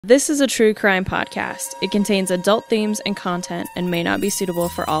This is a true crime podcast. It contains adult themes and content and may not be suitable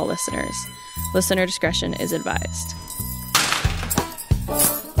for all listeners. Listener discretion is advised.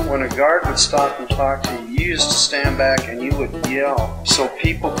 When a guard would stop and talk to you, you used to stand back and you would yell so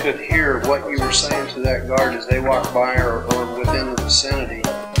people could hear what you were saying to that guard as they walked by or within the vicinity.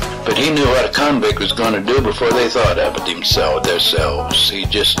 But he knew what a convict was going to do before they thought of it themselves.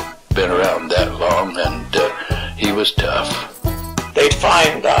 He'd just been around that long, and he was tough. They'd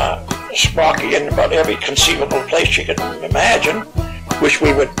find Sparky in about every conceivable place you could imagine, which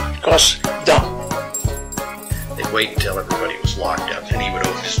we would, of course, dump. They'd wait until everybody was locked up, and he would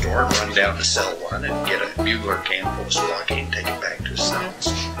open his door and run down to cell one and get a bugler can full of Sparky and take it back to his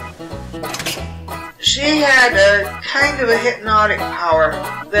cells. She had a kind of a hypnotic power.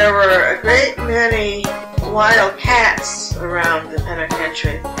 There were a great many wild cats around the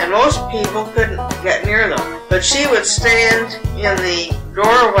penitentiary, and most people couldn't get near them. But she would stand in the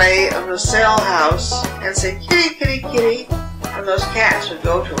doorway of the cell house and say, "Kitty, kitty, kitty," and those cats would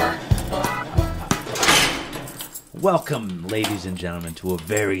go to her. Welcome, ladies and gentlemen, to a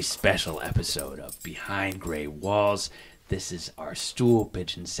very special episode of Behind Gray Walls. This is our Stool,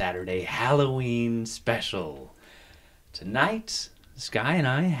 Pigeon Saturday Halloween special. Tonight, Skye and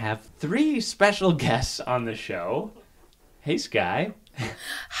I have 3 special guests on the show. Hey, Skye.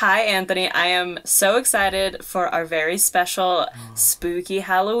 Hi, Anthony. I am so excited for our very special spooky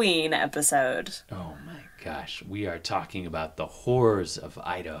Halloween episode. Oh my gosh, we are talking about the horrors of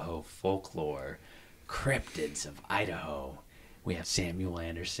Idaho folklore, cryptids of Idaho. We have Samuel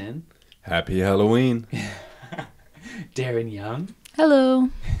Anderson. Happy Halloween. Darin Young. Hello.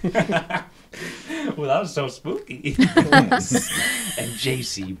 Well, that was so spooky. And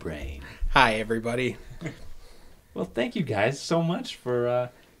Jacey Brain. Hi, everybody. Well, thank you guys so much for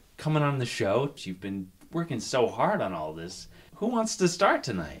coming on the show. You've been working so hard on all this. Who wants to start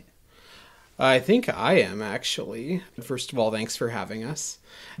tonight? I think I am, actually. First of all, thanks for having us.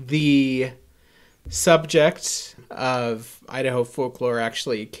 The subject of Idaho folklore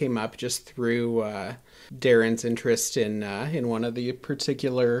actually came up just through Darin's interest in one of the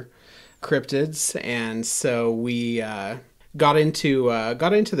particular cryptids, and so we got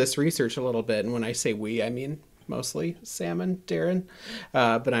into this research a little bit. And when I say we, I mean mostly Sam and Darin,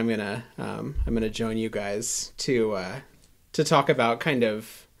 but I'm gonna join you guys to talk about kind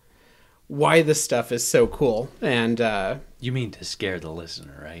of why this stuff is so cool. And you mean to scare the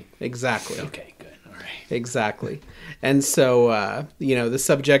listener, right? Exactly. Okay, good. All right. Exactly. And so, the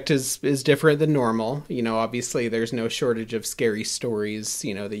subject is different than normal. Obviously there's no shortage of scary stories,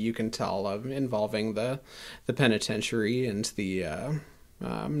 that you can tell of involving the penitentiary and the,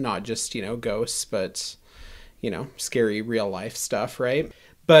 not just, ghosts, but, scary real life stuff, right?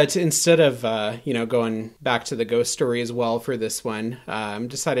 But instead of, going back to the ghost story as well for this one,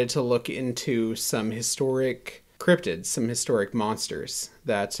 decided to look into some historic cryptids, some historic monsters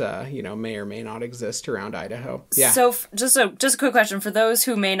that may or may not exist around Idaho. Yeah. So just a quick question for those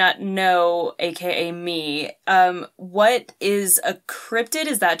who may not know, aka me. What is a cryptid?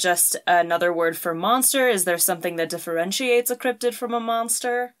 Is that just another word for monster? Is there something that differentiates a cryptid from a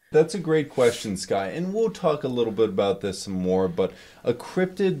monster? That's a great question, Skye, and we'll talk a little bit about this some more, but a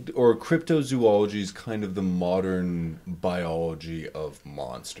cryptid or cryptozoology is kind of the modern biology of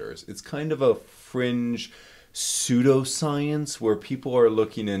monsters. It's kind of a fringe pseudoscience where people are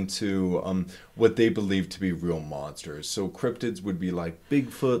looking into what they believe to be real monsters. So cryptids would be like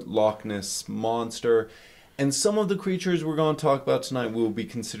Bigfoot, Loch Ness Monster, and some of the creatures we're going to talk about tonight will be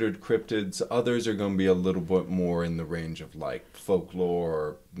considered cryptids. Others are going to be a little bit more in the range of like folklore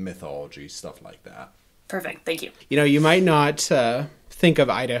or mythology, stuff like that. Perfect. Thank you. You might not think of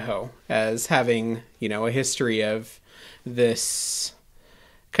Idaho as having, a history of this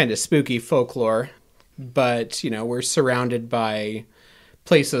kind of spooky folklore, but, we're surrounded by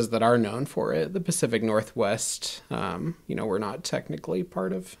places that are known for it. The Pacific Northwest, we're not technically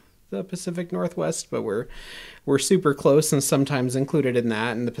part of the Pacific Northwest, but we're super close and sometimes included in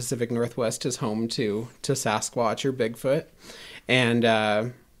that. And the Pacific Northwest is home to Sasquatch or Bigfoot.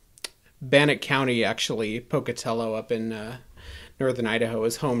 And Bannock County, actually, Pocatello up in northern Idaho,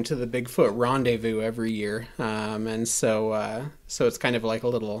 is home to the Bigfoot Rendezvous every year. And so it's kind of like a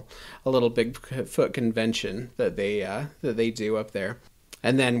little Bigfoot convention that they do up there.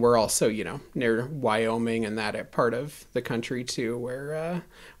 And then we're also, near Wyoming and that part of the country too, where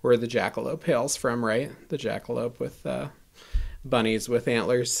the jackalope hails from, right? The jackalope with bunnies with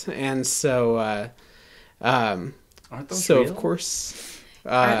antlers. And so aren't those real? Of course.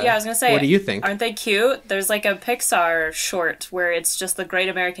 I was gonna say, what do you think? Aren't they cute? There's like a Pixar short where it's just the Great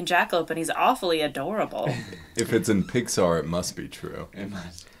American Jackalope, and he's awfully adorable. If it's in Pixar, it must be true. It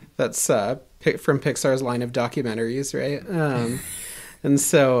must. That's from Pixar's line of documentaries, right? And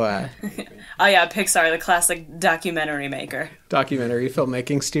so... Oh yeah, Pixar, the classic documentary maker. Documentary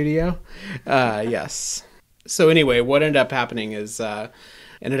filmmaking studio. Yes. So anyway, what ended up happening is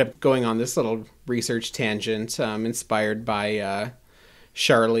ended up going on this little research tangent inspired by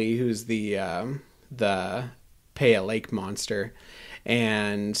Sharlie, who's the Payette Lake monster.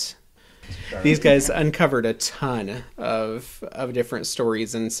 And these guys uncovered a ton of different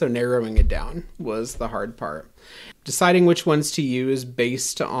stories, and so narrowing it down was the hard part. Deciding which ones to use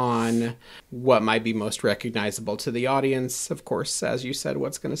based on what might be most recognizable to the audience. Of course, as you said,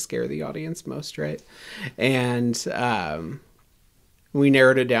 what's going to scare the audience most, right? And we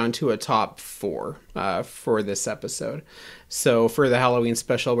narrowed it down to a top 4 for this episode. So for the Halloween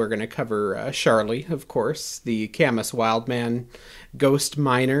special, we're going to cover Sharlie, of course, the Camas Wildman, Ghost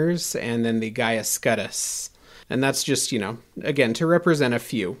Miners, and then the Guyascutus. And that's just, again, to represent a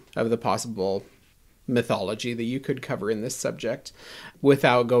few of the possible mythology that you could cover in this subject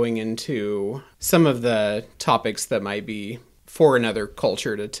without going into some of the topics that might be for another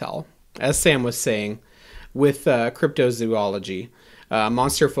culture to tell. As Sam was saying, with cryptozoology,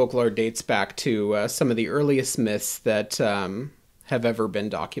 monster folklore dates back to some of the earliest myths that have ever been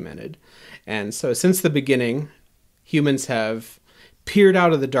documented. And so since the beginning, humans have peered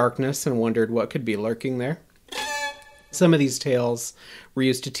out of the darkness and wondered what could be lurking there. Some of these tales were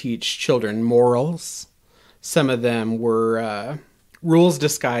used to teach children morals. Some of them were rules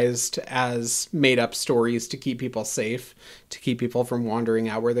disguised as made-up stories to keep people safe, to keep people from wandering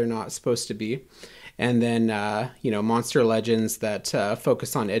out where they're not supposed to be. And then, monster legends that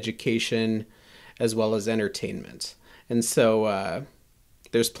focus on education as well as entertainment. And so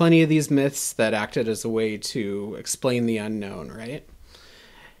there's plenty of these myths that acted as a way to explain the unknown, right?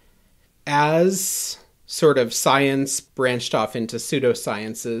 As sort of science branched off into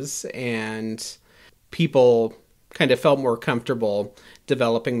pseudosciences and people kind of felt more comfortable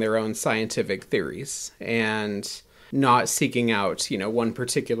developing their own scientific theories and not seeking out, one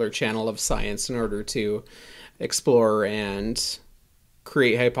particular channel of science in order to explore and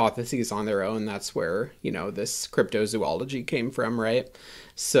create hypotheses on their own. That's where, this cryptozoology came from, right?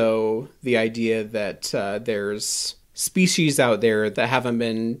 So the idea that there's species out there that haven't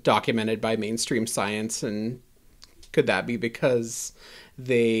been documented by mainstream science, and could that be because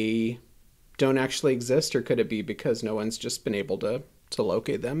they don't actually exist, or could it be because no one's just been able to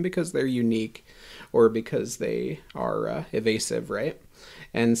locate them because they're unique or because they are evasive, right?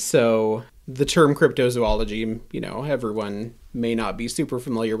 And so the term cryptozoology, everyone may not be super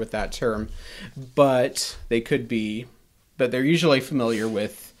familiar with that term, but they're usually familiar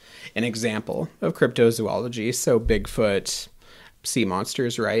with an example of cryptozoology. So Bigfoot, sea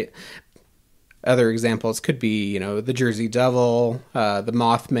monsters, right? Other examples could be, the Jersey Devil, the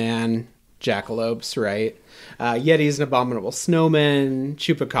Mothman, jackalopes, right? Yetis and abominable snowmen,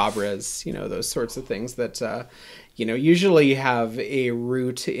 chupacabras, those sorts of things that, usually have a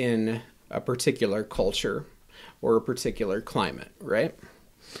root in a particular culture or a particular climate, right?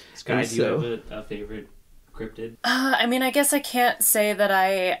 Skye, do you have a favorite cryptid? I guess I can't say that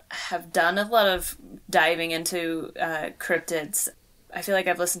I have done a lot of diving into cryptids. I feel like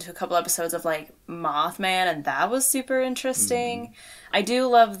I've listened to a couple episodes of like Mothman, and that was super interesting. Mm-hmm. I do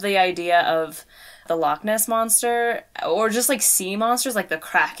love the idea of the Loch Ness Monster, or just like sea monsters like the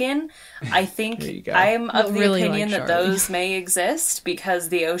Kraken. I think I'm of the opinion that those may exist because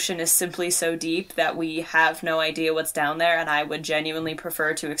the ocean is simply so deep that we have no idea what's down there, and I would genuinely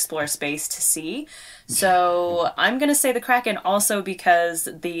prefer to explore space to see. So I'm going to say the Kraken, also because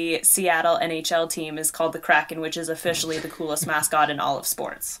the Seattle NHL team is called the Kraken, which is officially the coolest mascot in all of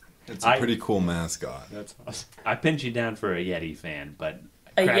sports. It's a pretty cool mascot. That's awesome. I pinned you down for a Yeti fan, but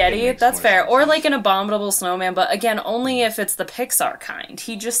a Yeti, that's fair. Or like an abominable snowman, but again, only if it's the Pixar kind.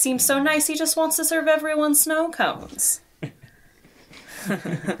 He just seems so nice, he just wants to serve everyone snow cones.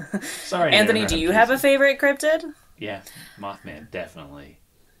 Sorry, Anthony, do you have a favorite cryptid? Yeah, Mothman, definitely.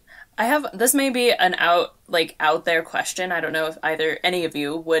 This may be an out there question. I don't know if any of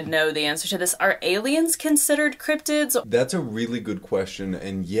you would know the answer to this. Are aliens considered cryptids? That's a really good question.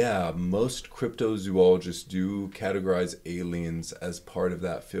 And yeah, most cryptozoologists do categorize aliens as part of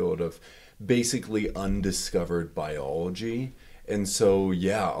that field of basically undiscovered biology. And so,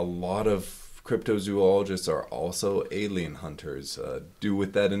 yeah, a lot of cryptozoologists are also alien hunters. Do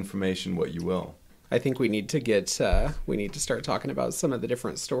with that information what you will. I think we need to start talking about some of the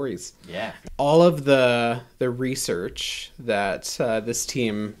different stories. Yeah. All of the research that this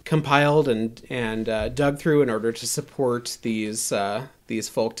team compiled and dug through in order to support these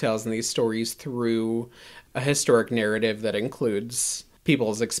folktales and these stories through a historic narrative that includes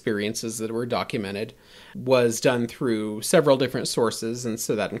people's experiences that were documented was done through several different sources, and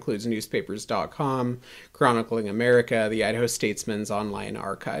so that includes newspapers.com, Chronicling America, the Idaho Statesman's online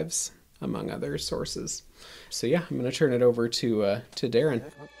archives, among other sources. So yeah, I'm going to turn it over to Darin.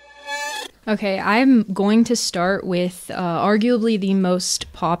 Okay, I'm going to start with arguably the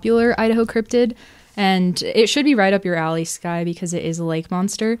most popular Idaho cryptid, and it should be right up your alley, Skye, because it is a lake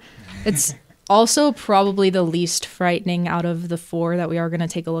monster. It's also probably the least frightening out of the four that we are going to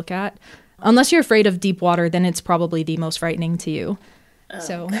take a look at. Unless you're afraid of deep water, then it's probably the most frightening to you.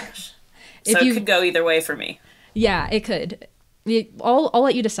 Oh, gosh. So it could go either way for me. Yeah, it could. I'll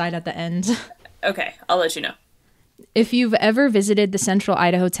let you decide at the end. Okay, I'll let you know. If you've ever visited the central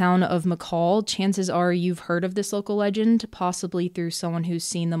Idaho town of McCall, chances are you've heard of this local legend, possibly through someone who's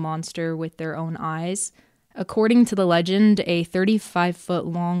seen the monster with their own eyes. According to the legend, a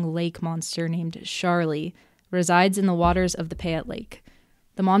 35-foot-long lake monster named Sharlie resides in the waters of the Payette Lake.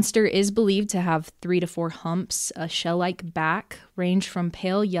 The monster is believed to have 3 to 4 humps, a shell-like back, range from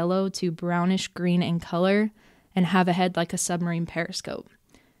pale yellow to brownish-green in color, and have a head like a submarine periscope.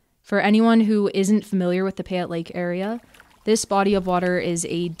 For anyone who isn't familiar with the Payette Lake area, this body of water is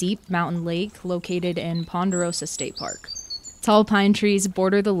a deep mountain lake located in Ponderosa State Park. Tall pine trees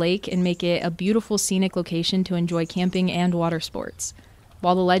border the lake and make it a beautiful scenic location to enjoy camping and water sports.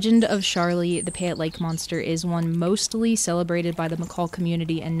 While the legend of Sharlie, the Payette Lake monster, is one mostly celebrated by the McCall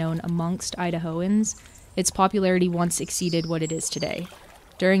community and known amongst Idahoans, its popularity once exceeded what it is today.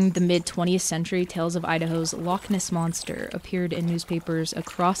 During the mid-20th century, tales of Idaho's Loch Ness Monster appeared in newspapers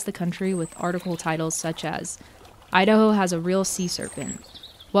across the country with article titles such as, "Idaho has a real sea serpent,"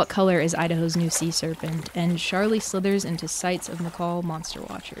 "What color is Idaho's new sea serpent?" and "Sharlie slithers into sights of McCall monster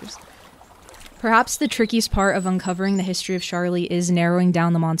watchers." Perhaps the trickiest part of uncovering the history of Sharlie is narrowing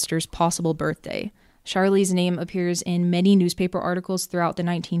down the monster's possible birthday. Sharlie's name appears in many newspaper articles throughout the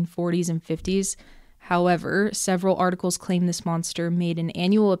 1940s and 50s. However, several articles claim this monster made an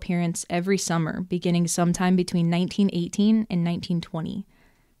annual appearance every summer, beginning sometime between 1918 and 1920.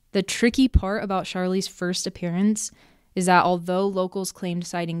 The tricky part about Sharlie's first appearance is that although locals claimed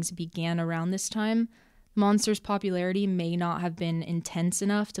sightings began around this time, the monster's popularity may not have been intense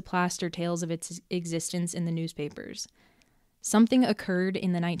enough to plaster tales of its existence in the newspapers. Something occurred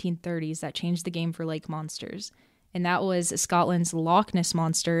in the 1930s that changed the game for lake monsters, and that was Scotland's Loch Ness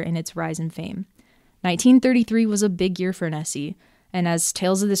Monster and its rise in fame. 1933 was a big year for Nessie, and as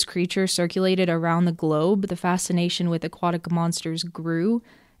tales of this creature circulated around the globe, the fascination with aquatic monsters grew,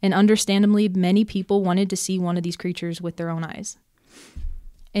 and understandably, many people wanted to see one of these creatures with their own eyes.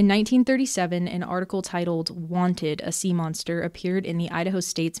 In 1937, an article titled "Wanted, a Sea Monster" appeared in the Idaho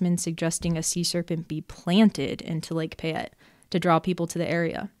Statesman suggesting a sea serpent be planted into Lake Payette to draw people to the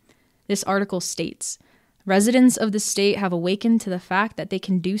area. This article states, "Residents of the state have awakened to the fact that they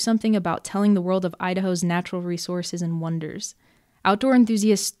can do something about telling the world of Idaho's natural resources and wonders. Outdoor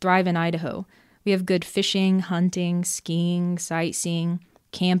enthusiasts thrive in Idaho. We have good fishing, hunting, skiing, sightseeing,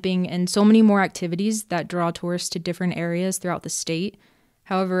 camping, and so many more activities that draw tourists to different areas throughout the state.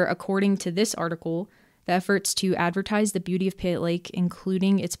 However, according to this article, the efforts to advertise the beauty of Payette Lake,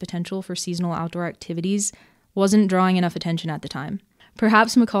 including its potential for seasonal outdoor activities, wasn't drawing enough attention at the time.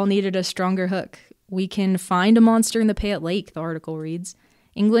 Perhaps McCall needed a stronger hook. We can find a monster in the Payette Lake," the article reads.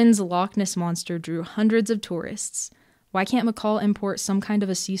 "England's Loch Ness Monster drew hundreds of tourists. Why can't McCall import some kind of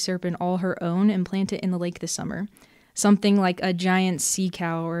a sea serpent all her own and plant it in the lake this summer? Something like a giant sea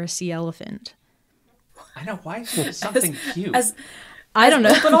cow or a sea elephant." I know, why is it something cute? I don't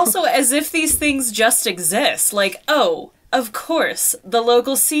know. But also as if these things just exist. Like, oh, of course, the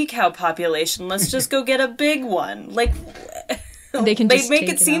local sea cow population, let's just go get a big one. Like, they make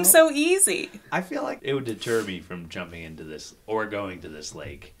it seem out. so easy. I feel like it would deter me from jumping into this or going to this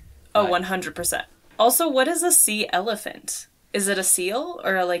lake. Oh, 100%. Also, what is a sea elephant? Is it a seal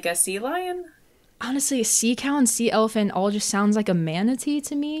or like a sea lion? Honestly, a sea cow and sea elephant all just sounds like a manatee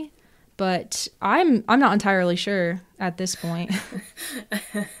to me. But I'm not entirely sure at this point.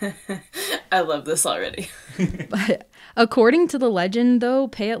 I love this already. But according to the legend, though,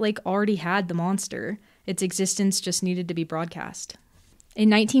 Payette Lake already had the monster. Its existence just needed to be broadcast. In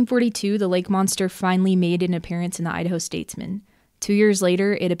 1942, the lake monster finally made an appearance in the Idaho Statesman. 2 years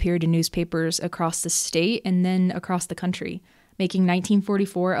later, it appeared in newspapers across the state and then across the country, making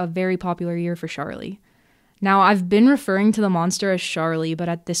 1944 a very popular year for Sharlie. Now, I've been referring to the monster as Sharlie, but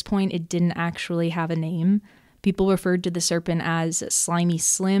at this point it didn't actually have a name. People referred to the serpent as Slimy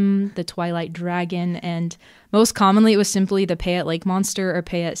Slim, the Twilight Dragon, and most commonly it was simply the Payette Lake Monster or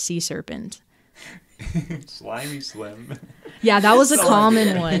Payette Sea Serpent. Slimy Slim. Yeah, that was a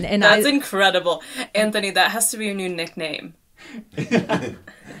common one. And That's incredible. Anthony, that has to be your new nickname.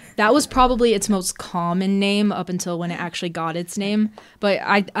 That was probably its most common name up until when it actually got its name. But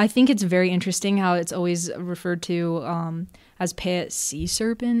I think it's very interesting how it's always referred to as Payette Sea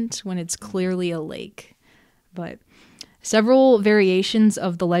Serpent when it's clearly a lake. But several variations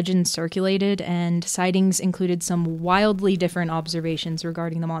of the legend circulated, and sightings included some wildly different observations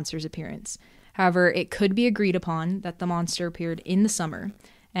regarding the monster's appearance. However, it could be agreed upon that the monster appeared in the summer,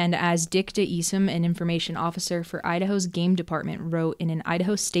 and as Dick DeIsom, an information officer for Idaho's Game Department, wrote in an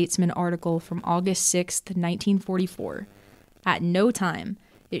Idaho Statesman article from August 6th, 1944, at no time,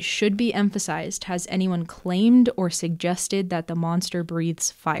 it should be emphasized, has anyone claimed or suggested that the monster breathes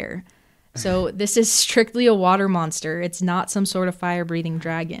fire. So this is strictly a water monster. It's not some sort of fire-breathing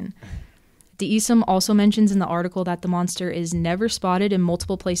dragon. DeIsom also mentions in the article that the monster is never spotted in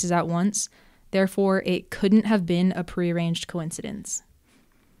multiple places at once. Therefore, it couldn't have been a prearranged coincidence.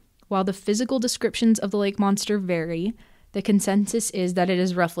 While the physical descriptions of the lake monster vary, the consensus is that it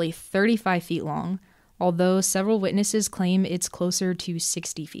is roughly 35 feet long, although several witnesses claim it's closer to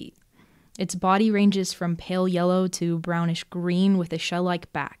 60 feet. Its body ranges from pale yellow to brownish green with a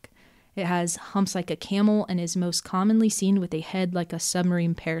shell-like back. It has humps like a camel and is most commonly seen with a head like a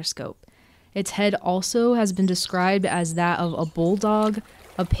submarine periscope. Its head also has been described as that of a bulldog,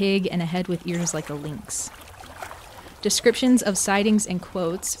 a pig, and a head with ears like a lynx. Descriptions of sightings and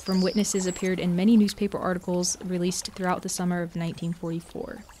quotes from witnesses appeared in many newspaper articles released throughout the summer of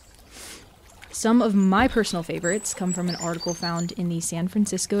 1944. Some of my personal favorites come from an article found in the San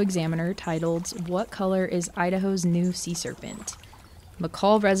Francisco Examiner titled, "What Color is Idaho's New Sea Serpent?"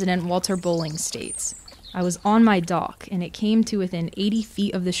 McCall resident Walter Bowling states, "I was on my dock, and it came to within 80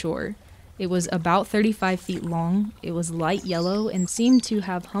 feet of the shore. It was about 35 feet long, it was light yellow, and seemed to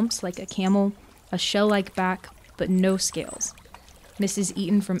have humps like a camel, a shell-like back, but no scales." Mrs.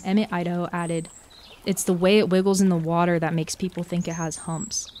 Eaton from Emmett, Idaho added, "It's the way it wiggles in the water that makes people think it has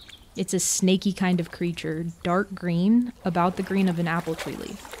humps. It's a snaky kind of creature, dark green, about the green of an apple tree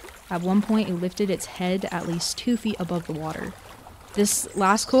leaf. At one point, it lifted its head at least 2 feet above the water." This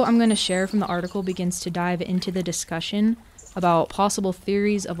last quote I'm going to share from the article begins to dive into the discussion about possible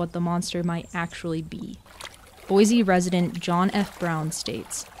theories of what the monster might actually be. Boise resident John F. Brown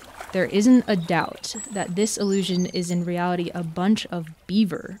states, "There isn't a doubt that this illusion is in reality a bunch of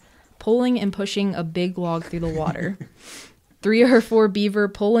beaver pulling and pushing a big log through the water. 3 or 4 beaver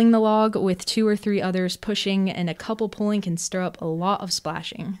pulling the log with 2 or 3 others pushing, and a couple pulling can stir up a lot of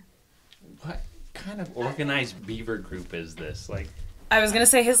splashing." What kind of organized beaver group is this? I was going to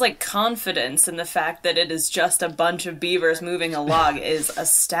say his confidence in the fact that it is just a bunch of beavers moving a log is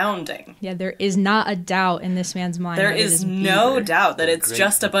astounding. Yeah, there is not a doubt in this man's mind. There is no doubt that it's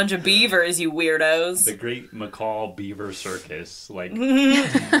just a bunch of beavers, you weirdos. The Great McCall Beaver Circus. What?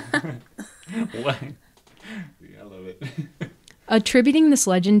 I love it. Attributing this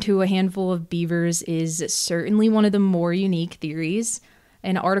legend to a handful of beavers is certainly one of the more unique theories.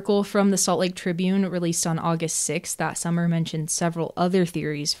 An article from the Salt Lake Tribune released on August 6th that summer mentioned several other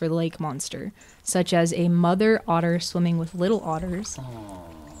theories for the lake monster, such as a mother otter swimming with little otters,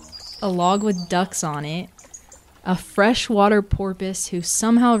 a log with ducks on it, a freshwater porpoise who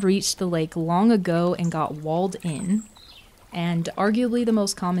somehow reached the lake long ago and got walled in, and arguably the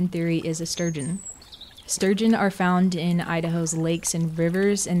most common theory is a sturgeon. Sturgeon are found in Idaho's lakes and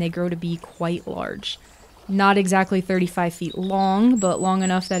rivers, and they grow to be quite large. Not exactly 35 feet long, but long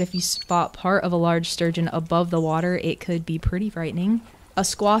enough that if you spot part of a large sturgeon above the water, it could be pretty frightening. A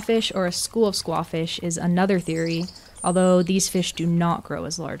squawfish or a school of squawfish is another theory, although these fish do not grow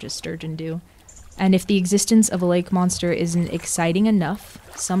as large as sturgeon do. And if the existence of a lake monster isn't exciting enough,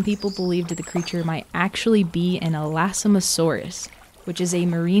 some people believed the creature might actually be an Elasmosaurus, which is a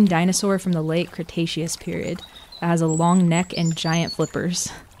marine dinosaur from the late Cretaceous period that has a long neck and giant flippers.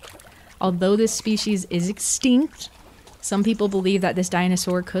 Although this species is extinct, some people believe that this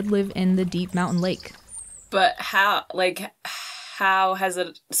dinosaur could live in the deep mountain lake. But how has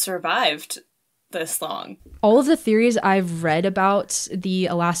it survived this long? All of the theories I've read about the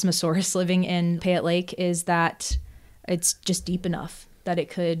Elasmosaurus living in Payette Lake is that it's just deep enough that it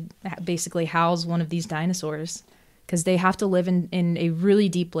could basically house one of these dinosaurs. Because they have to live in a really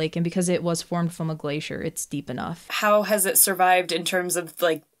deep lake, and because it was formed from a glacier, it's deep enough. How has it survived in terms of,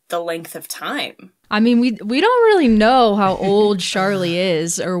 the length of time. I mean, we don't really know how old Sharlie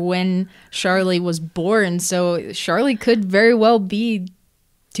is or when Sharlie was born, so Sharlie could very well be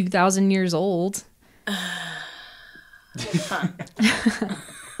 2,000 years old.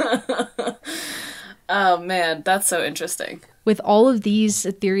 Oh man, that's so interesting. With all of these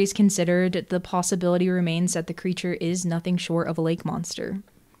theories considered, the possibility remains that the creature is nothing short of a lake monster.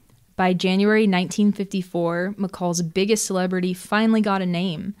 By January 1954, McCall's biggest celebrity finally got a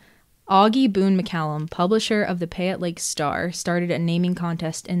name. Augie Boone McCallum, publisher of the Payette Lake Star, started a naming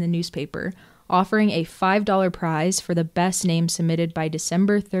contest in the newspaper, offering a $5 prize for the best name submitted by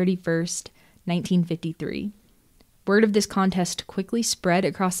December 31st, 1953. Word of this contest quickly spread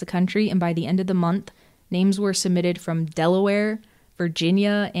across the country, and by the end of the month, names were submitted from Delaware,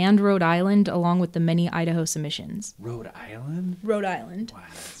 Virginia, and Rhode Island, along with the many Idaho submissions. Rhode Island? Rhode Island. Wow.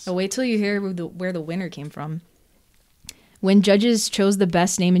 So wait till you hear where the winner came from. When judges chose the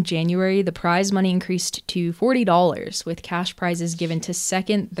best name in January, the prize money increased to $40, with cash prizes given to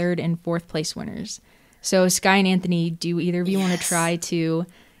second, third, and fourth place winners. So, Skye and Anthony, do either of you want to try to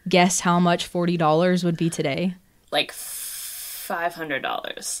guess how much $40 would be today? Like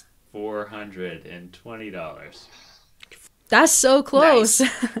 $500. $420. That's so close.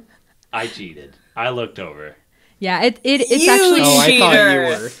 Nice. I cheated. I looked over. Yeah, it's You actually... Oh, I thought cheater. you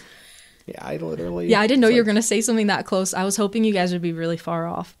were. Yeah, I literally... Yeah, I didn't know it's you were like- going to say something that close. I was hoping you guys would be really far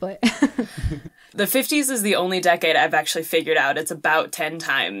off, but... The 50s is the only decade I've actually figured out. It's about 10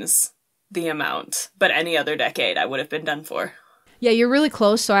 times the amount. But any other decade, I would have been done for. Yeah, you're really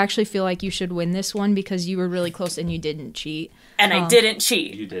close, so I actually feel like you should win this one because you were really close and you didn't cheat. And I didn't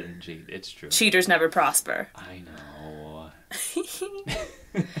cheat. You didn't cheat. It's true. Cheaters never prosper. I know.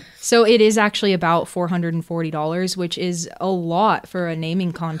 So it is actually about $440, which is a lot for a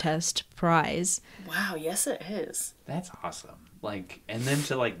naming contest prize. Wow, yes it is. That's awesome. Like, and then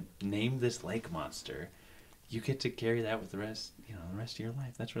to like name this lake monster, you get to carry that with the rest of your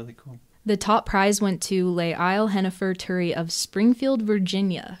life. That's really cool. The top prize went to Lael Hennifer Turry of Springfield,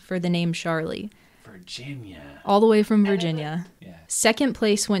 Virginia, for the name Sharlie. Virginia. All the way from Virginia. Yeah. Second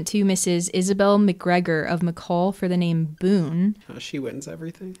place went to Mrs. Isabel McGregor of McCall for the name Boone. She wins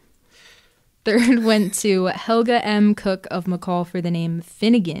everything. Third went to Helga M. Cook of McCall for the name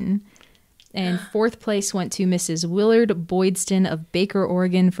Finnegan. And fourth place went to Mrs. Willard Boydston of Baker,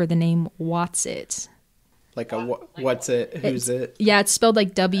 Oregon for the name Watsit. Like what's it? Who's it? Yeah, it's spelled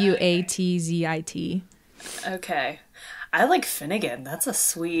like Watzit. Okay. I like Finnegan. That's a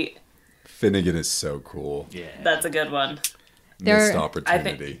sweet... Finnegan is so cool. Yeah. That's a good one. Missed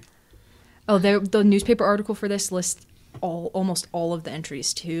opportunity. The newspaper article for this lists almost all of the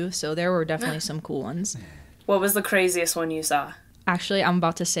entries too, so there were definitely some cool ones. What was the craziest one you saw? Actually, I'm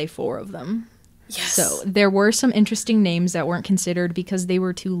about to say 4 of them. Yes. So there were some interesting names that weren't considered because they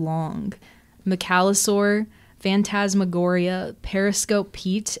were too long. McAllisaur, Phantasmagoria, Periscope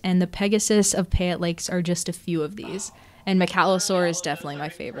Pete, and the Pegasus of Payette Lakes are just a few of these. And McAllisaur is definitely my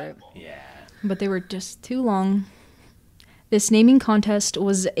favorite. Yeah. But they were just too long. This naming contest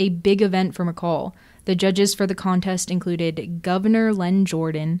was a big event for McCall. The judges for the contest included Governor Len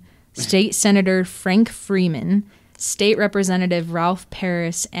Jordan, State Senator Frank Freeman, State Representative Ralph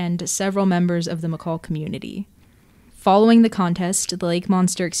Paris, and several members of the McCall community. Following the contest, the lake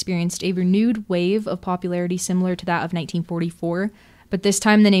monster experienced a renewed wave of popularity similar to that of 1944, but this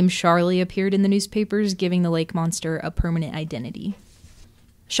time the name Sharlie appeared in the newspapers, giving the lake monster a permanent identity.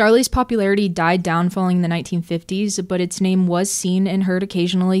 Sharlie's popularity died down following the 1950s, but its name was seen and heard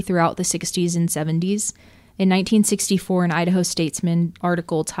occasionally throughout the 60s and 70s. In 1964, an Idaho Statesman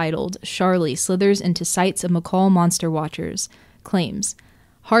article titled, "Sharlie Slithers into Sights of McCall Monster Watchers," claims,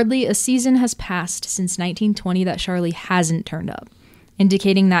 "Hardly a season has passed since 1920 that Sharlie hasn't turned up,"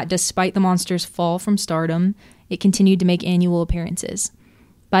 indicating that despite the monster's fall from stardom, it continued to make annual appearances.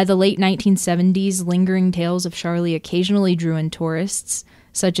 By the late 1970s, lingering tales of Sharlie occasionally drew in tourists,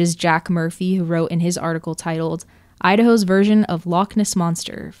 such as Jack Murphy, who wrote in his article titled, "Idaho's Version of Loch Ness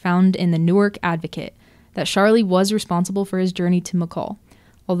Monster," found in the Newark Advocate, that Sharlie was responsible for his journey to McCall,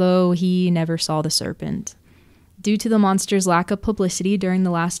 although he never saw the serpent. Due to the monster's lack of publicity during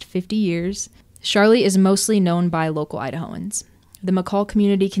the last 50 years, Sharlie is mostly known by local Idahoans. The McCall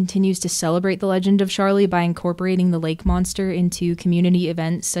community continues to celebrate the legend of Sharlie by incorporating the lake monster into community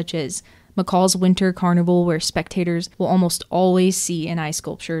events such as McCall's Winter Carnival, where spectators will almost always see an ice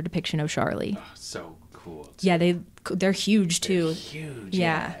sculpture depiction of Sharlie. Oh, so cool. Yeah, they're huge too. They're huge.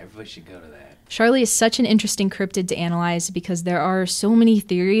 Yeah. Everybody should go to that. Sharlie is such an interesting cryptid to analyze because there are so many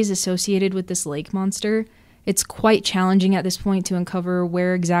theories associated with this lake monster. It's quite challenging at this point to uncover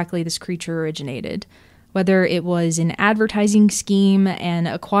where exactly this creature originated. Whether it was an advertising scheme, an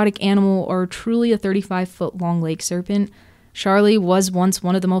aquatic animal, or truly a 35-foot-long lake serpent, Sharlie was once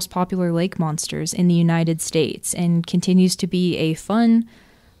one of the most popular lake monsters in the United States and continues to be a fun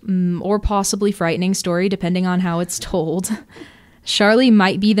or possibly frightening story, depending on how it's told. Sharlie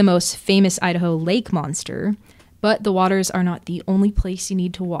might be the most famous Idaho lake monster, but the waters are not the only place you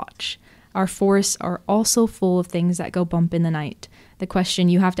need to watch. Our forests are also full of things that go bump in the night. The question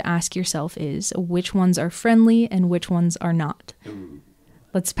you have to ask yourself is, which ones are friendly and which ones are not?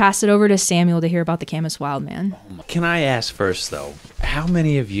 Let's pass it over to Samuel to hear about the Camas Wildman. Can I ask first, though, how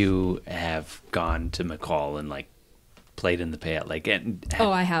many of you have gone to McCall and, like, played in the Payette Lake?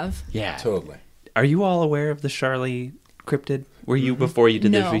 I have. Yeah. Totally. Are you all aware of the Sharlie cryptid? Were you before you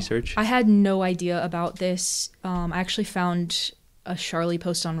did this research? I had no idea about this. I actually found a Sharlie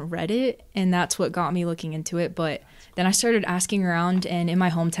post on Reddit, and that's what got me looking into it. But then I started asking around, and in my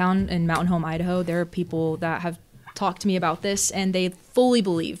hometown in Mountain Home, Idaho, there are people that have talked to me about this, and they fully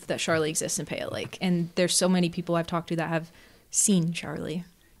believe that Sharlie exists in Payette Lake. And there's so many people I've talked to that have seen Sharlie.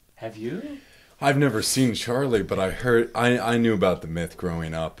 Have you? I've never seen Sharlie, but I knew about the myth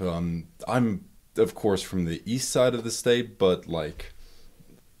growing up. I'm, of course, from the east side of the state, but, like,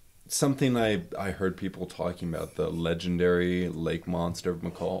 something I heard people talking about, the legendary lake monster of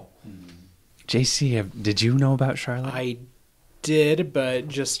McCall. JC, did you know about Sharlie? I did, but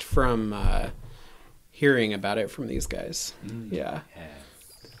just from hearing about it from these guys. Yeah.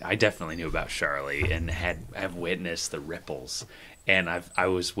 I definitely knew about Sharlie and have witnessed the ripples. And I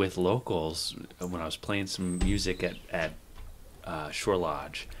was with locals when I was playing some music at Shore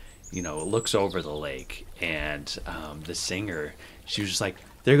Lodge. You know, it looks over the lake, and the singer, she was just like,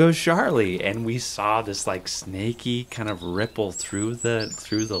 "There goes Sharlie," and we saw this like snaky kind of ripple through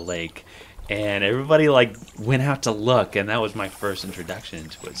the lake, and everybody like went out to look, and that was my first introduction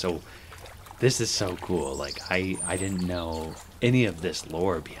to it. So this is so cool. Like I didn't know any of this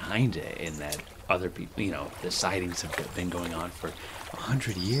lore behind it, and that other people, you know, the sightings have been going on for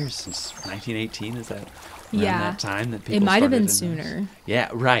 100 years, since 1918. Is that around that time that people? It might have been started sooner. Yeah,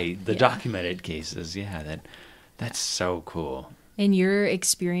 right. The documented cases. Yeah, that's so cool. In your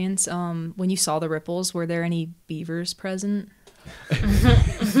experience, when you saw the ripples, were there any beavers present?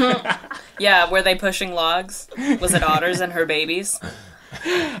 Yeah, were they pushing logs? Was it otters and her babies?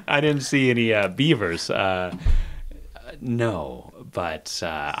 I didn't see any beavers. No, but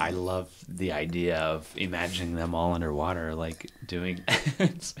I love the idea of imagining them all underwater, like doing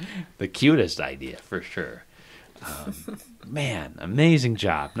it's the cutest idea for sure. Man, amazing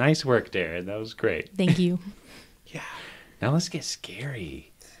job. Nice work, Darin. That was great. Thank you. Yeah. Now let's get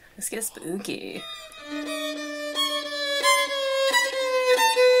scary. Let's get spooky.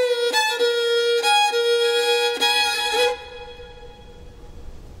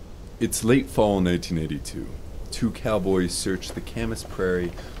 It's late fall in 1982. Two cowboys search the Camas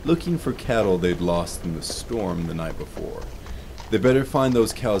prairie looking for cattle they'd lost in the storm the night before. They better find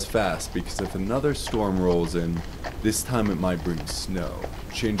those cows fast, because if another storm rolls in, this time it might bring snow,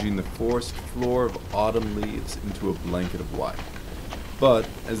 changing the forest floor of autumn leaves into a blanket of white. But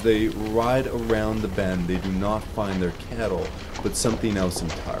as they ride around the bend, they do not find their cattle, but something else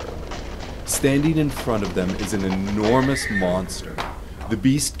entirely. Standing in front of them is an enormous monster. The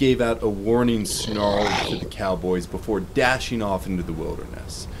beast gave out a warning snarl to the cowboys before dashing off into the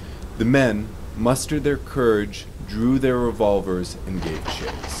wilderness. The men mustered their courage, drew their revolvers, and gave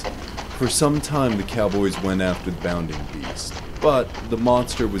chase. For some time the cowboys went after the bounding beast, but the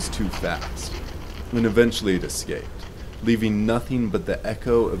monster was too fast, and eventually it escaped, leaving nothing but the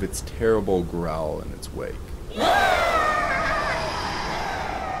echo of its terrible growl in its wake.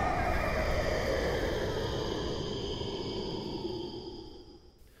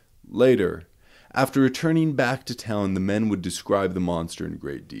 Later, after returning back to town, the men would describe the monster in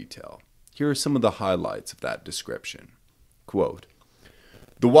great detail. Here are some of the highlights of that description. Quote,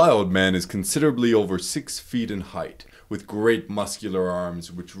 "The wild man is considerably over 6 feet in height, with great muscular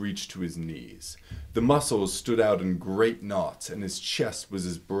arms which reached to his knees. The muscles stood out in great knots, and his chest was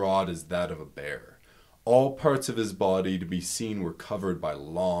as broad as that of a bear. All parts of his body to be seen were covered by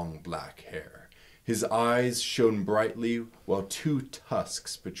long black hair. His eyes shone brightly, while 2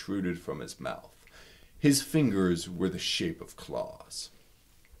 tusks protruded from his mouth. His fingers were the shape of claws."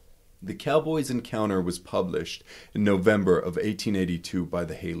 The cowboys' encounter was published in November of 1882 by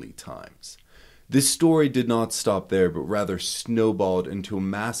the Haley Times. This story did not stop there, but rather snowballed into a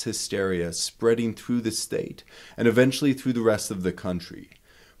mass hysteria spreading through the state and eventually through the rest of the country.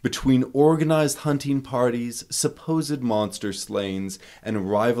 Between organized hunting parties, supposed monster slayings, and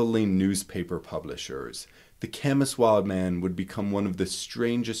rivaling newspaper publishers, the Camas wild man would become one of the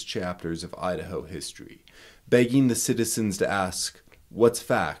strangest chapters of Idaho history, begging the citizens to ask what's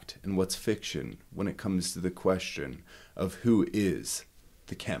fact and what's fiction when it comes to the question of who is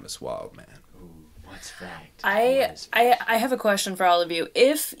the Camas wild man. What's fact? I have a question for all of you.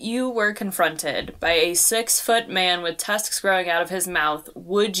 If you were confronted by a 6-foot man with tusks growing out of his mouth,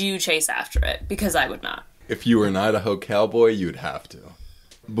 would you chase after it? Because I would not. If you were an Idaho cowboy, you'd have to.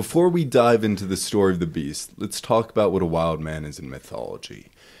 Before we dive into the story of the beast, let's talk about what a wild man is in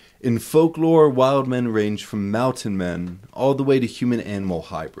mythology. In folklore, wild men range from mountain men all the way to human-animal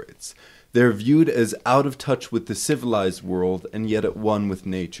hybrids. They're viewed as out of touch with the civilized world and yet at one with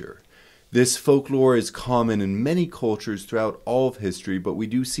nature. This folklore is common in many cultures throughout all of history, but we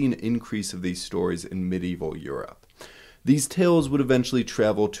do see an increase of these stories in medieval Europe. These tales would eventually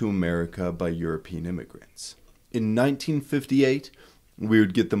travel to America by European immigrants. In 1958, we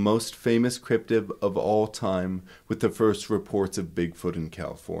would get the most famous cryptid of all time with the first reports of Bigfoot in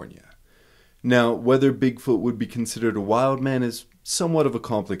California. Now, whether Bigfoot would be considered a wild man is somewhat of a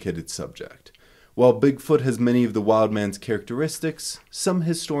complicated subject. While Bigfoot has many of the wild man's characteristics, some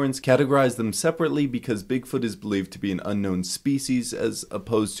historians categorize them separately because Bigfoot is believed to be an unknown species as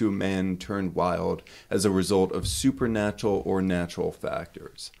opposed to a man turned wild as a result of supernatural or natural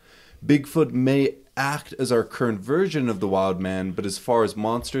factors. Bigfoot may act as our current version of the wild man, but as far as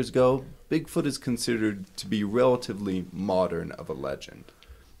monsters go, Bigfoot is considered to be relatively modern of a legend.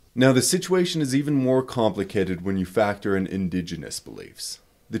 Now, the situation is even more complicated when you factor in indigenous beliefs.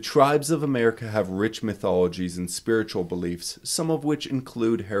 The tribes of America have rich mythologies and spiritual beliefs, some of which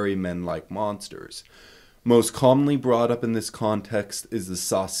include hairy men-like monsters. Most commonly brought up in this context is the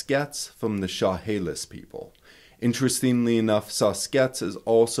Saskets from the Chehalis people. Interestingly enough, Saskets is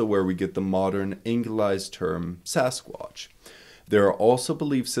also where we get the modern Anglicized term Sasquatch. There are also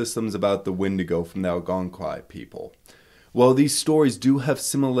belief systems about the Wendigo from the Algonquin people. While these stories do have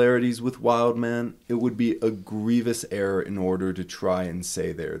similarities with wild man, it would be a grievous error in order to try and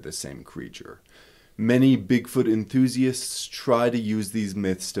say they're the same creature. Many Bigfoot enthusiasts try to use these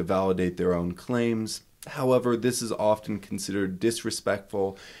myths to validate their own claims. However, this is often considered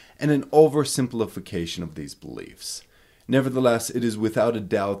disrespectful and an oversimplification of these beliefs. Nevertheless, it is without a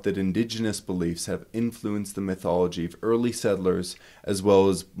doubt that indigenous beliefs have influenced the mythology of early settlers as well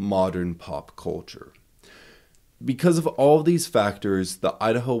as modern pop culture. Because of all these factors, the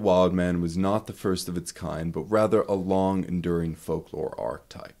Idaho wild man was not the first of its kind, but rather a long-enduring folklore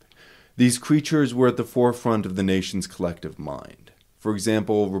archetype. These creatures were at the forefront of the nation's collective mind. For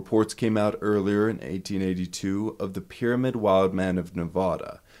example, reports came out earlier in 1882 of the Pyramid Wild Man of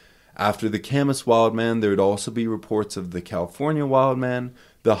Nevada. After the Camas wild man, there would also be reports of the California wild man,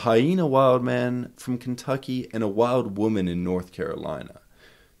 the Hyena wild man from Kentucky, and a wild woman in North Carolina.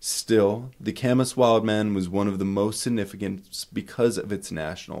 Still, the Camas wild man was one of the most significant because of its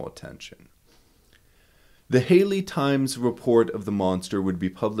national attention. The Haley Times report of the monster would be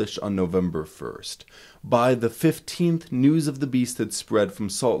published on November 1st. By the 15th, news of the beast had spread from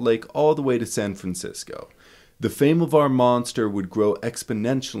Salt Lake all the way to San Francisco. The fame of our monster would grow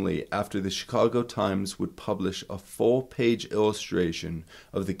exponentially after the Chicago Times would publish a full-page illustration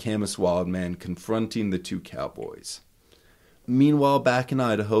of the Camas wild man confronting the two cowboys. Meanwhile, back in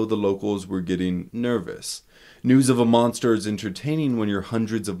Idaho, the locals were getting nervous. News of a monster is entertaining when you're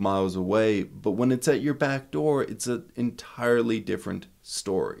hundreds of miles away, but when it's at your back door, it's an entirely different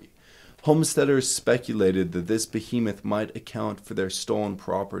story. Homesteaders speculated that this behemoth might account for their stolen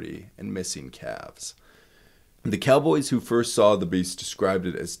property and missing calves. The cowboys who first saw the beast described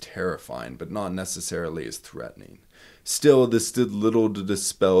it as terrifying, but not necessarily as threatening. Still, this did little to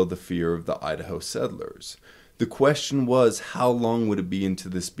dispel the fear of the Idaho settlers. The question was, how long would it be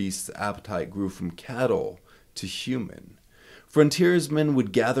until this beast's appetite grew from cattle to human? Frontiersmen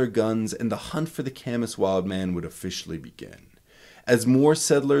would gather guns and the hunt for the Camas wild man would officially begin. As more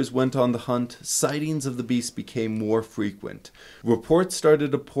settlers went on the hunt, sightings of the beast became more frequent. Reports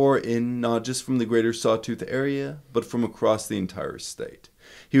started to pour in not just from the greater Sawtooth area, but from across the entire state.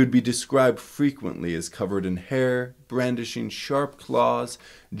 He would be described frequently as covered in hair, brandishing sharp claws,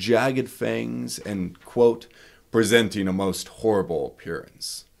 jagged fangs, and, quote, presenting a most horrible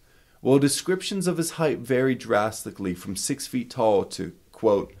appearance. While descriptions of his height vary drastically from 6 feet tall to,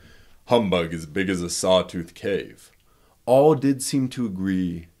 quote, humbug as big as a sawtooth cave, all did seem to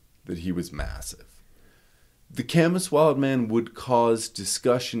agree that he was massive. The Camas wild man would cause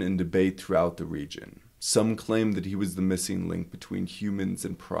discussion and debate throughout the region. Some claimed that he was the missing link between humans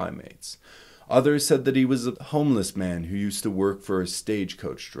and primates. Others said that he was a homeless man who used to work for a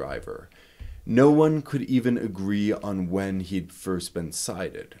stagecoach driver. No one could even agree on when he'd first been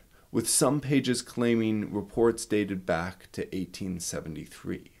sighted. with some pages claiming reports dated back to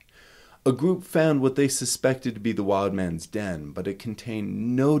 1873. A group found what they suspected to be the wild man's den, but it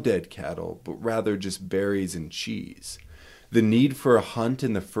contained no dead cattle, but rather just berries and cheese. The need for a hunt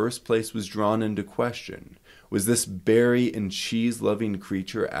in the first place was drawn into question. Was this berry and cheese-loving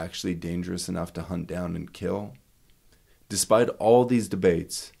creature actually dangerous enough to hunt down and kill? Despite all these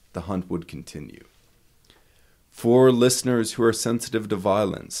debates, the hunt would continue. For listeners who are sensitive to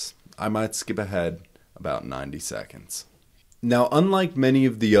violence, I might skip ahead about 90 seconds. Now, unlike many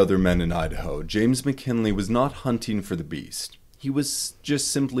of the other men in Idaho, James McKinley was not hunting for the beast. He was just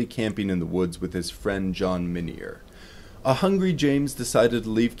simply camping in the woods with his friend John Minier. A hungry James decided to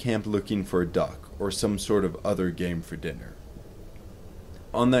leave camp looking for a duck or some sort of other game for dinner.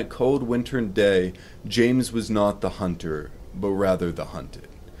 On that cold winter day, James was not the hunter, but rather the hunted.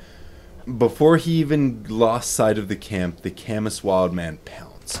 Before he even lost sight of the camp, the Camas wild man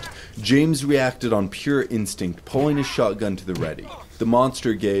pounced. James reacted on pure instinct, pulling his shotgun to the ready. The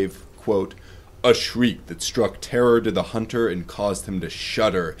monster gave, quote, a shriek that struck terror to the hunter and caused him to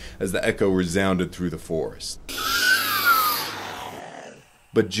shudder as the echo resounded through the forest.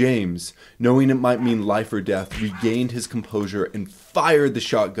 But James, knowing it might mean life or death, regained his composure and fired the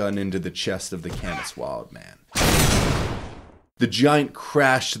shotgun into the chest of the Camas wild man. The giant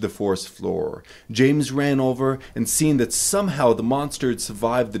crashed to the forest floor. James ran over and, seeing that somehow the monster had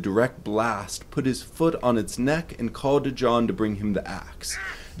survived the direct blast, put his foot on its neck and called to John to bring him the axe.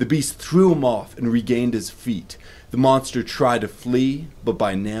 The beast threw him off and regained his feet. The monster tried to flee, but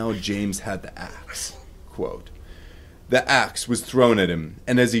by now James had the axe. Quote, the axe was thrown at him,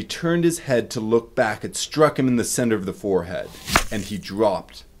 and as he turned his head to look back, it struck him in the center of the forehead, and he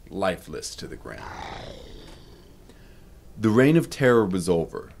dropped lifeless to the ground. The reign of terror was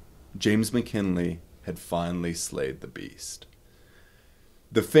over. James McKinley had finally slayed the beast.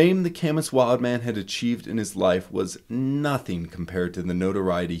 The fame the Camas wild man had achieved in his life was nothing compared to the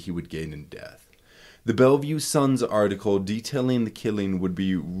notoriety he would gain in death. The Bellevue Sun's article detailing the killing would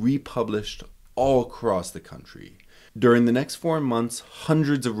be republished all across the country. During the next 4 months,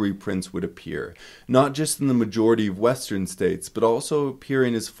 hundreds of reprints would appear, not just in the majority of western states, but also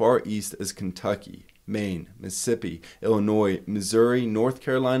appearing as far east as Kentucky, Maine, Mississippi, Illinois, Missouri, North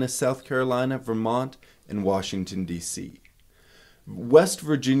Carolina, South Carolina, Vermont, and Washington, D.C. West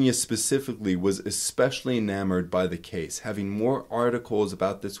Virginia specifically was especially enamored by the case, having more articles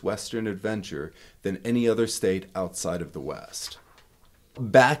about this western adventure than any other state outside of the West.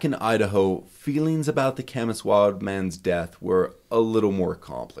 Back in Idaho, feelings about the Camas wild man's death were a little more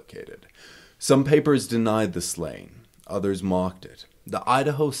complicated. Some papers denied the slaying, others mocked it. The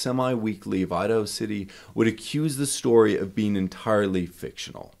Idaho Semi-Weekly of Idaho City would accuse the story of being entirely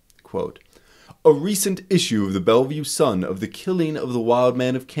fictional. Quote, a recent issue of the Bellevue Sun of the killing of the wild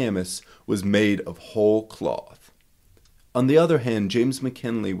man of Camas was made of whole cloth. On the other hand, James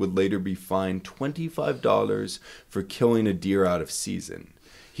McKinley would later be fined $25 for killing a deer out of season.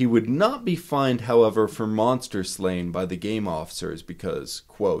 He would not be fined, however, for monster slaying by the game officers because,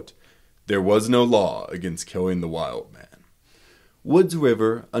 quote, there was no law against killing the wild man. Woods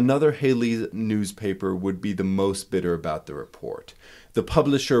River, another Haley newspaper, would be the most bitter about the report. The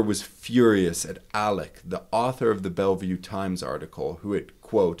publisher was furious at Alec, the author of the Bellevue Times article, who had,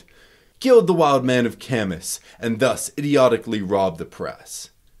 quote, killed the wild man of Camas, and thus idiotically robbed the press.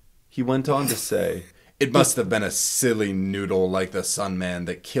 He went on to say, it must have been a silly noodle like the Sun Man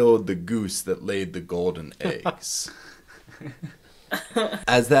that killed the goose that laid the golden eggs.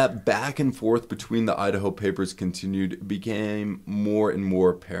 As that back and forth between the Idaho papers continued, it became more and more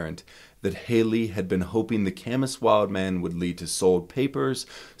apparent that Haley had been hoping the Camas wild man would lead to sold papers,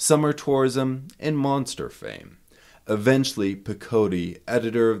 summer tourism, and monster fame. Eventually, Picotti,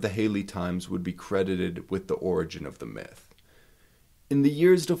 editor of the Haley Times, would be credited with the origin of the myth. In the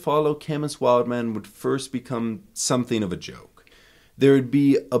years to follow, Camas wild man would first become something of a joke. There would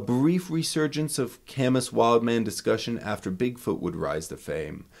be a brief resurgence of Camas wild man discussion after Bigfoot would rise to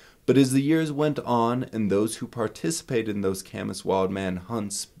fame, but as the years went on and those who participated in those Camas wild man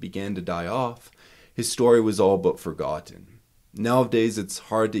hunts began to die off, his story was all but forgotten. Nowadays, it's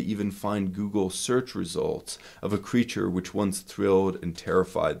hard to even find Google search results of a creature which once thrilled and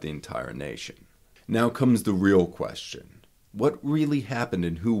terrified the entire nation. Now comes the real question. What really happened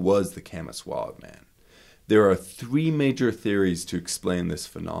and who was the Camas wild man? There are 3 major theories to explain this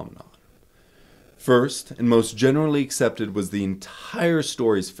phenomenon. First, and most generally accepted, was the entire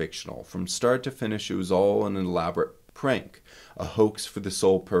story is fictional. From start to finish, it was all an elaborate prank, a hoax for the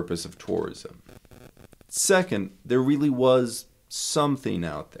sole purpose of tourism. Second, there really was something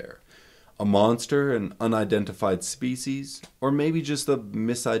out there. A monster, an unidentified species, or maybe just a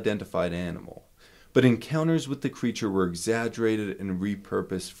misidentified animal. But encounters with the creature were exaggerated and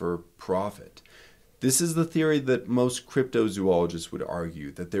repurposed for profit. This is the theory that most cryptozoologists would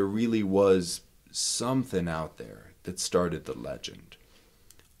argue, that there really was something out there that started the legend.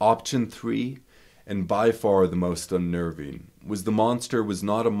 Option 3, and by far the most unnerving, was the monster was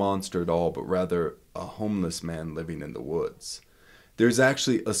not a monster at all, but rather a homeless man living in the woods. There's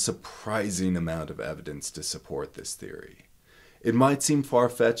actually a surprising amount of evidence to support this theory. It might seem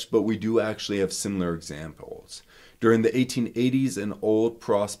far-fetched, but we do actually have similar examples. During the 1880s, an old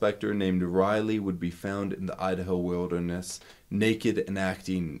prospector named Riley would be found in the Idaho wilderness, naked and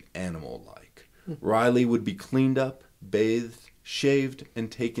acting animal-like. Riley would be cleaned up, bathed, shaved, and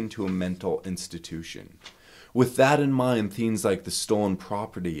taken to a mental institution. With that in mind, things like the stolen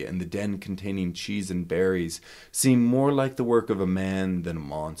property and the den containing cheese and berries seem more like the work of a man than a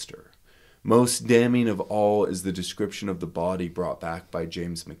monster. Most damning of all is the description of the body brought back by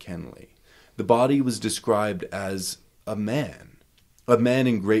James McKinley. The body was described as a man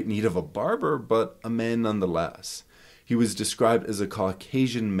in great need of a barber, but a man nonetheless. He was described as a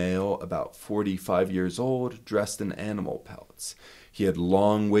Caucasian male, about 45 years old, dressed in animal pelts. He had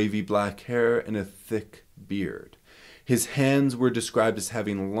long, wavy black hair and a thick beard. His hands were described as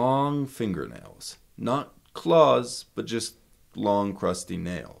having long fingernails. Not claws, but just long, crusty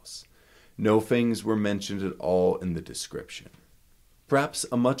nails. No fangs were mentioned at all in the description. Perhaps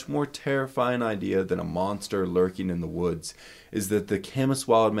a much more terrifying idea than a monster lurking in the woods is that the Camas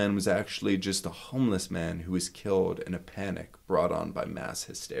wildman was actually just a homeless man who was killed in a panic brought on by mass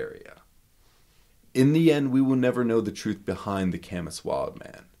hysteria. In the end, we will never know the truth behind the Camas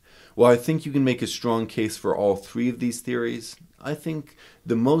wildman. While I think you can make a strong case for all three of these theories, I think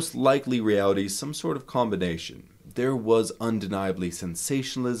the most likely reality is some sort of combination. There was undeniably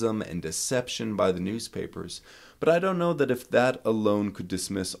sensationalism and deception by the newspapers, but I don't know that if that alone could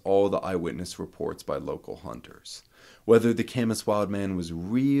dismiss all the eyewitness reports by local hunters. Whether the Camas wildman was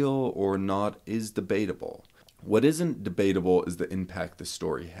real or not is debatable. What isn't debatable is the impact the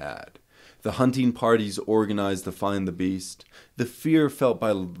story had. The hunting parties organized to find the beast, the fear felt by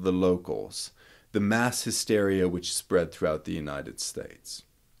the locals, the mass hysteria which spread throughout the United States.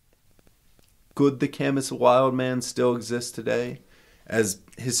 Could the Camas wildman still exist today? As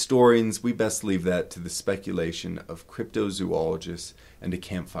historians, we best leave that to the speculation of cryptozoologists and to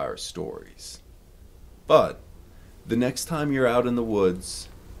campfire stories. But the next time you're out in the woods,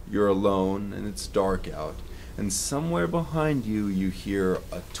 you're alone and it's dark out, and somewhere behind you you hear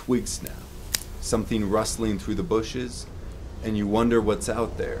a twig snap, something rustling through the bushes, and you wonder what's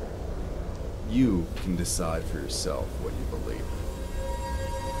out there. You can decide for yourself what you believe.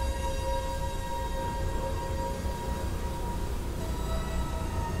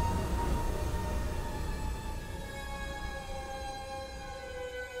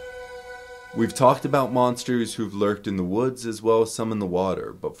 We've talked about monsters who've lurked in the woods as well as some in the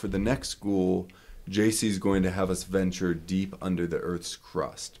water, but for the next school, Jacey's going to have us venture deep under the Earth's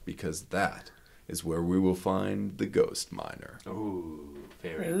crust, because that is where we will find the ghost miner. Ooh,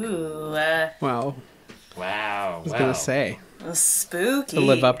 very Ooh, Wow. Wow. I was going to say. spooky. To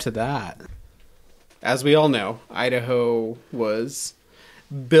live up to that. As we all know, Idaho was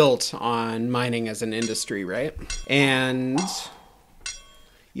built on mining as an industry, right? And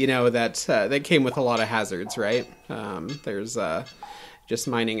you know that came with a lot of hazards, right? There's just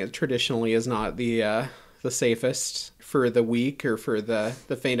mining traditionally is not the safest for the weak or for the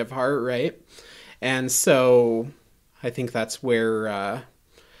faint of heart, right? And so I think that's where a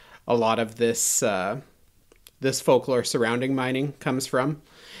lot of this folklore surrounding mining comes from,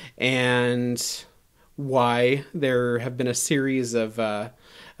 and why there have been a series of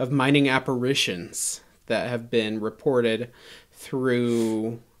mining apparitions that have been reported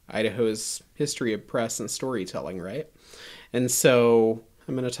through Idaho's history of press and storytelling, right? And so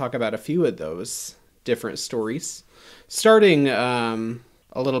I'm going to talk about a few of those different stories, starting a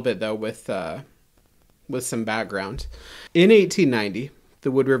little bit though with some background. In 1890,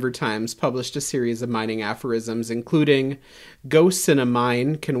 the Wood River Times published a series of mining aphorisms, including "Ghosts in a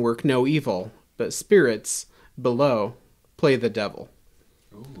mine can work no evil, but spirits below play the devil."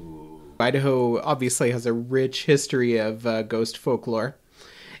 Ooh. Idaho obviously has a rich history of ghost folklore,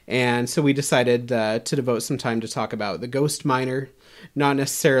 and so we decided to devote some time to talk about the ghost miner, not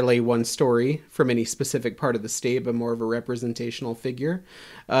necessarily one story from any specific part of the state, but more of a representational figure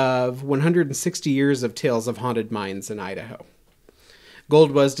of 160 years of tales of haunted mines in Idaho.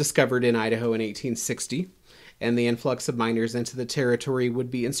 Gold was discovered in Idaho in 1860, and the influx of miners into the territory would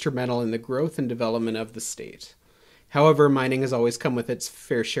be instrumental in the growth and development of the state. However, mining has always come with its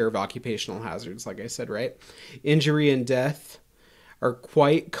fair share of occupational hazards, like I said, right? Injury and death are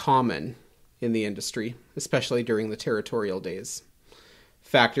quite common in the industry, especially during the territorial days.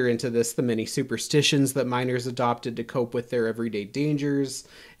 Factor into this the many superstitions that miners adopted to cope with their everyday dangers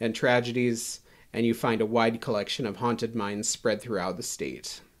and tragedies, and you find a wide collection of haunted mines spread throughout the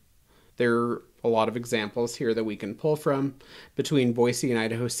state. There are a lot of examples here that we can pull from. Between Boise and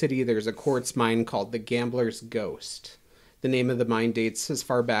Idaho City, there's a quartz mine called the Gambler's Ghost. The name of the mine dates as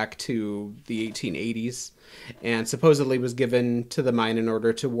far back to the 1880s, and supposedly was given to the mine in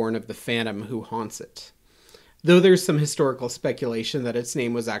order to warn of the phantom who haunts it. Though there's some historical speculation that its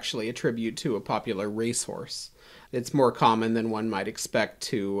name was actually a tribute to a popular racehorse. It's more common than one might expect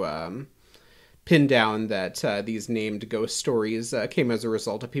to pin down that these named ghost stories came as a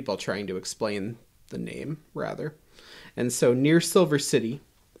result of people trying to explain the name, rather. And so near Silver City,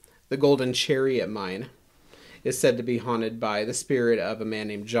 the Golden Chariot mine is said to be haunted by the spirit of a man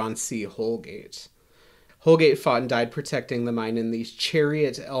named John C. Holgate. Holgate fought and died protecting the mine in the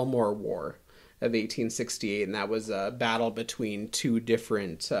Chariot-Elmore War of 1868, and that was a battle between two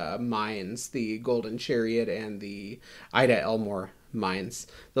different mines, the Golden Chariot and the Ida-Elmore mines.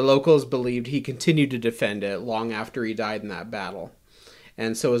 The locals believed he continued to defend it long after he died in that battle.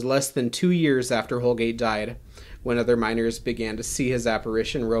 And so it was less than 2 years after Holgate died when other miners began to see his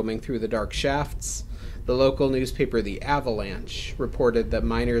apparition roaming through the dark shafts. The local newspaper, The Avalanche, reported that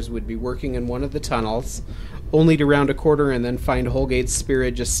miners would be working in one of the tunnels, only to round a corner and then find Holgate's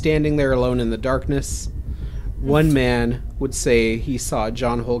spirit just standing there alone in the darkness. One man would say he saw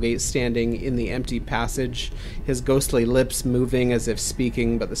John Holgate standing in the empty passage, his ghostly lips moving as if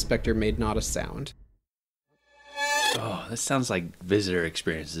speaking, but the specter made not a sound. Oh, this sounds like visitor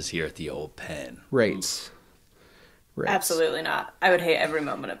experiences here at the old pen. Right. Right. Absolutely not. I would hate every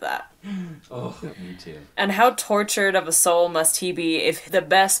moment of that. Oh, me too. And how tortured of a soul must he be if the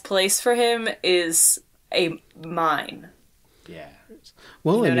best place for him is a mine? Yeah.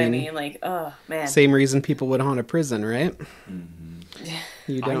 Well, you know what I mean? Like, oh, man. Same reason people would haunt a prison, right? Mm-hmm.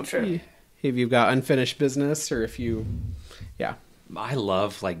 You don't. If you've got unfinished business, or if you, yeah. I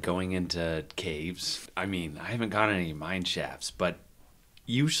love like going into caves. I mean, I haven't gone in any mine shafts, but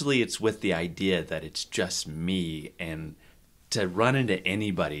usually it's with the idea that it's just me, and to run into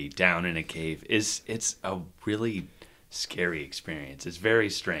anybody down in a cave it's a really scary experience. It's very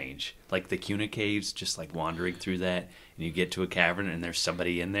strange. Like the Kuna caves, just like wandering through that, and you get to a cavern and there's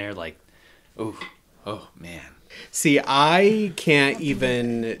somebody in there, like, oh man. See, I can't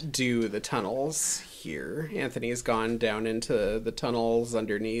even do the tunnels here. Anthony's gone down into the tunnels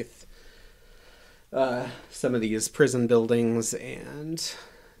underneath some of these prison buildings, and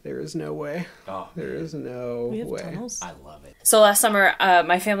there is no way. Oh, there is no way. Tunnels? I love it. So last summer,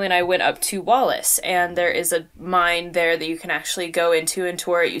 my family and I went up to Wallace, and there is a mine there that you can actually go into and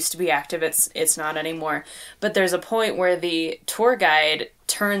tour. It used to be active. It's not anymore. But there's a point where the tour guide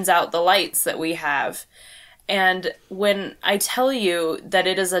turns out the lights that we have. And when I tell you that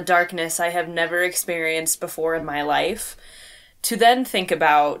it is a darkness I have never experienced before in my life, to then think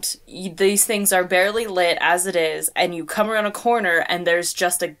about these things are barely lit as it is, and you come around a corner and there's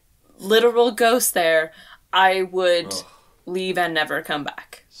just a literal ghost there, I would leave and never come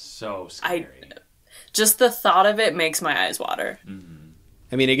back. So scary. Just the thought of it makes my eyes water. Mm-hmm.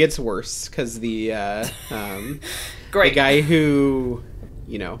 I mean, it gets worse because the Great. the guy who,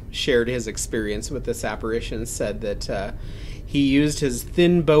 shared his experience with this apparition said that he used his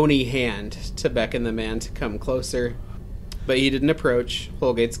thin, bony hand to beckon the man to come closer. But he didn't approach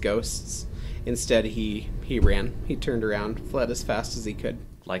Holgate's ghosts. Instead, he ran. He turned around, fled as fast as he could.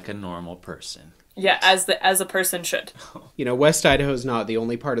 Like a normal person. Yeah, as a person should. West Idaho is not the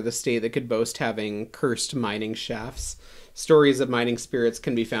only part of the state that could boast having cursed mining shafts. Stories of mining spirits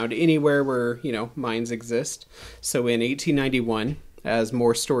can be found anywhere where, mines exist. So in 1891, as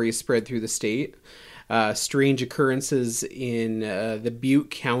more stories spread through the state, strange occurrences in the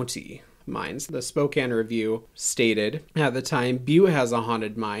Butte County mines. The Spokane Review stated, at the time, Butte has a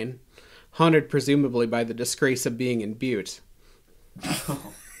haunted mine, haunted presumably by the disgrace of being in Butte.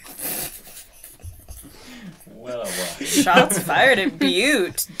 Well. Shots fired at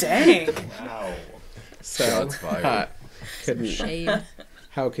Butte. Dang. Wow. So, Shots fired. Shade.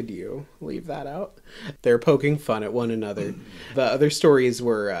 How could you leave that out? They're poking fun at one another. The other stories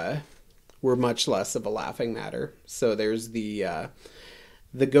were much less of a laughing matter. So there's the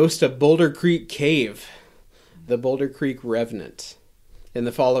ghost of Boulder Creek Cave, the Boulder Creek Revenant. In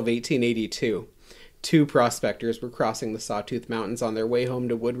the fall of 1882, two prospectors were crossing the Sawtooth Mountains on their way home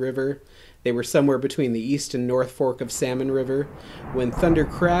to Wood River. They were somewhere between the east and north fork of Salmon River when thunder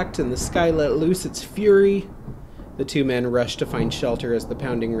cracked and the sky let loose its fury. The two men rushed to find shelter as the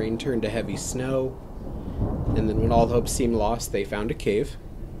pounding rain turned to heavy snow. And then when all hope seemed lost, they found a cave.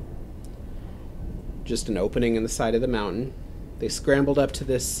 Just an opening in the side of the mountain. They scrambled up to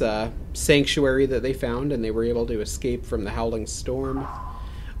this sanctuary that they found, and they were able to escape from the howling storm.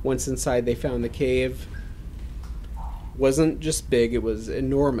 Once inside, they found the cave. Wasn't just big, it was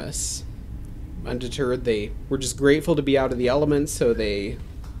enormous. Undeterred, they were just grateful to be out of the elements, so they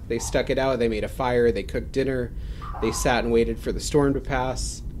stuck it out. They made a fire, they cooked dinner, they sat and waited for the storm to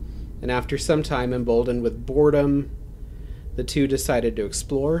pass. And after some time, emboldened with boredom, the two decided to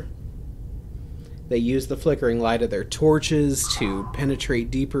explore. They used the flickering light of their torches to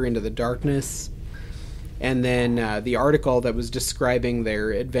penetrate deeper into the darkness. And then the article that was describing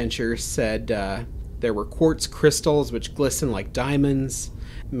their adventure said there were quartz crystals which glisten like diamonds,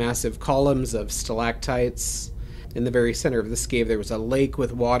 massive columns of stalactites. In the very center of this cave there was a lake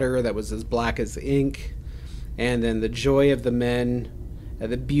with water that was as black as ink. And then the joy of the men,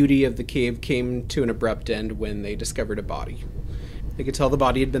 the beauty of the cave came to an abrupt end when they discovered a body. They could tell the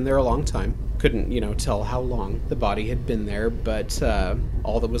body had been there a long time. Couldn't, tell how long the body had been there, but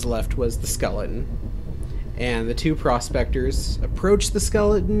all that was left was the skeleton. And the two prospectors approached the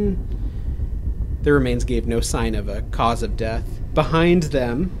skeleton. The remains gave no sign of a cause of death. Behind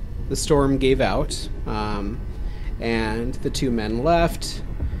them, the storm gave out, and the two men left.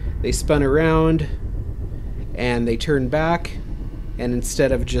 They spun around, and they turned back, and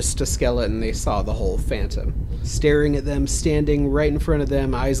instead of just a skeleton, they saw the whole phantom, staring at them, standing right in front of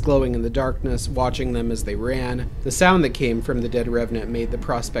them, eyes glowing in the darkness, watching them as they ran. The sound that came from the dead revenant made the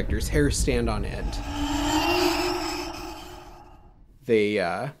prospector's hair stand on end.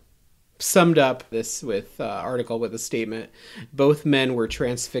 They summed up this article with a statement: both men were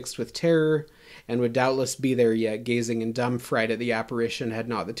transfixed with terror and would doubtless be there yet, gazing in dumb fright at the apparition had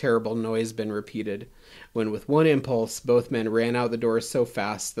not the terrible noise been repeated, when with one impulse both men ran out the door so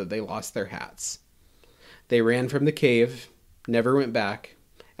fast that they lost their hats. They ran from the cave, never went back.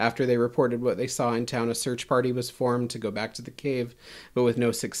 After they reported what they saw in town, a search party was formed to go back to the cave, but with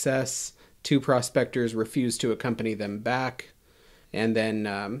no success. Two prospectors refused to accompany them back, and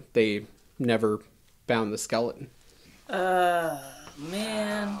then they never found the skeleton.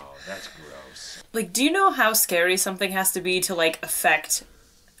 Man. Oh, that's gross. Like, do you know how scary something has to be to, affect,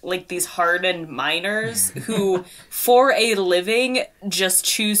 these hardened miners who, for a living, just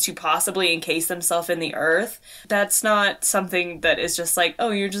choose to possibly encase themselves in the earth? That's not something that is just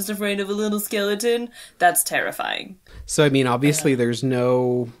oh, you're just afraid of a little skeleton? That's terrifying. So, obviously there's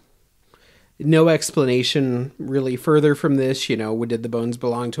no explanation really further from this. Did the bones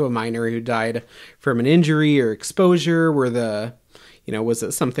belong to a miner who died from an injury or exposure? Was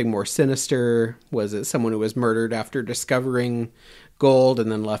it something more sinister? Was it someone who was murdered after discovering gold and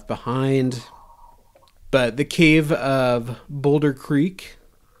then left behind? But the cave of Boulder Creek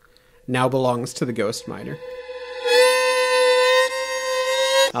now belongs to the ghost miner.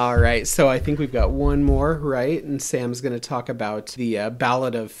 All right, so I think we've got one more, right? And Sam's going to talk about the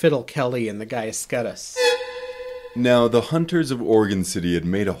Ballad of Fiddle Kelly and the Guyascutus. Now, the hunters of Oregon City had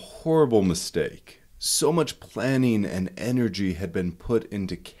made a horrible mistake. So much planning and energy had been put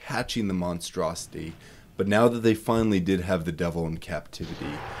into catching the monstrosity, but now that they finally did have the devil in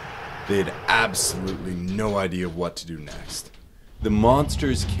captivity, they had absolutely no idea what to do next. The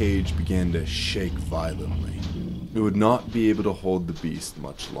monster's cage began to shake violently. It would not be able to hold the beast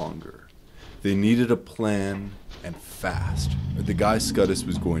much longer. They needed a plan, and fast, or the Guyascutus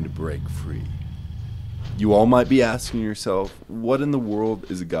was going to break free. You all might be asking yourself, what in the world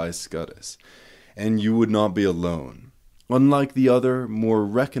is a Guyascutus? And you would not be alone. Unlike the other, more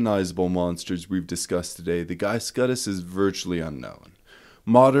recognizable monsters we've discussed today, the Guyascutus is virtually unknown.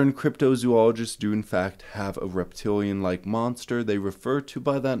 Modern cryptozoologists do in fact have a reptilian-like monster they refer to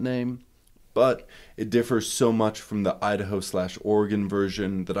by that name, but it differs so much from the Idaho/Oregon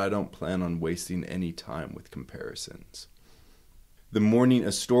version that I don't plan on wasting any time with comparisons. The Morning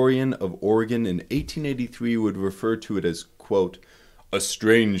Historian of Oregon in 1883 would refer to it as, quote, a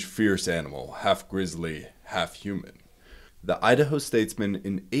strange, fierce animal, half grizzly, half human. The Idaho Statesman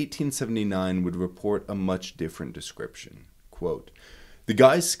in 1879 would report a much different description. Quote, the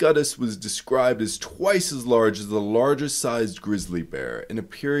Guyascutus was described as twice as large as the largest sized grizzly bear, and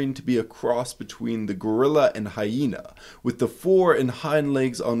appearing to be a cross between the gorilla and hyena, with the fore and hind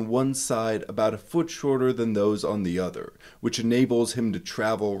legs on one side about a foot shorter than those on the other, which enables him to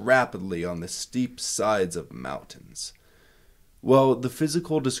travel rapidly on the steep sides of mountains. While the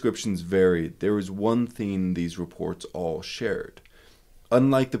physical descriptions varied, there was one theme these reports all shared.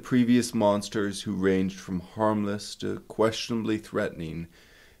 Unlike the previous monsters who ranged from harmless to questionably threatening,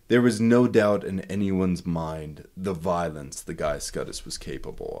 There was no doubt in anyone's mind the violence the Guyascutus was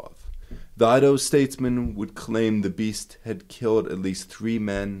capable of. The Idaho statesman would claim the beast had killed at least 3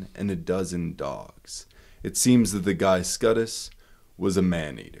 men and a dozen dogs. It seems that the Guyascutus was a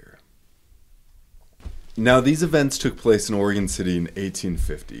man-eater. Now, these events took place in Oregon City in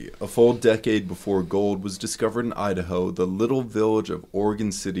 1850. A full decade before gold was discovered in Idaho, the little village of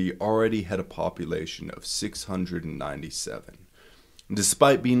Oregon City already had a population of 697.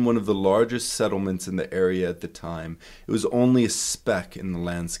 Despite being one of the largest settlements in the area at the time, it was only a speck in the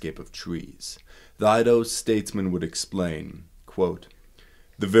landscape of trees. The Idaho statesman would explain, quote,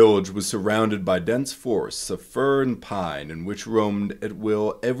 "The village was surrounded by dense forests of fir and pine in which roamed at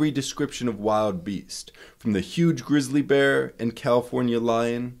will every description of wild beast, from the huge grizzly bear and California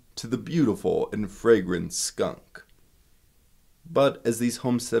lion to the beautiful and fragrant skunk." But, as these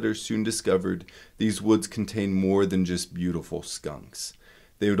homesteaders soon discovered, these woods contained more than just beautiful skunks.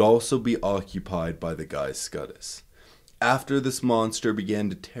 They would also be occupied by the Guyascutus. After this monster began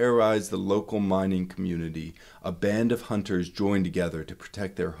to terrorize the local mining community, a band of hunters joined together to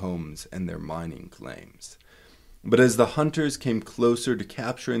protect their homes and their mining claims. But as the hunters came closer to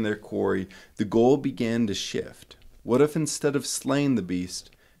capturing their quarry, the goal began to shift. What if instead of slaying the beast,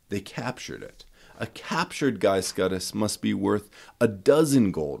 they captured it? A captured Guyascutus must be worth a dozen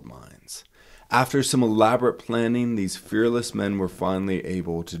gold mines. After some elaborate planning, these fearless men were finally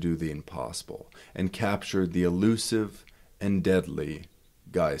able to do the impossible and captured the elusive and deadly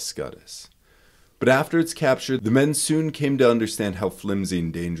Guyascutus. But after its capture, the men soon came to understand how flimsy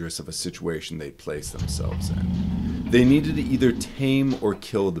and dangerous of a situation they'd placed themselves in. They needed to either tame or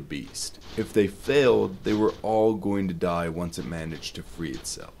kill the beast. If they failed, they were all going to die once it managed to free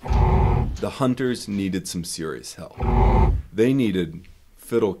itself. The hunters needed some serious help. They needed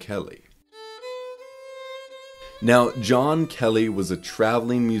Fiddle Kelly. Now, John Kelly was a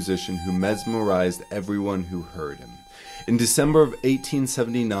traveling musician who mesmerized everyone who heard him. In December of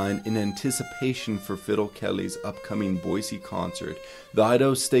 1879, in anticipation for Fiddle Kelly's upcoming Boise concert, the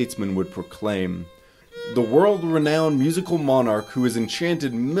Idaho statesman would proclaim, "The world-renowned musical monarch who has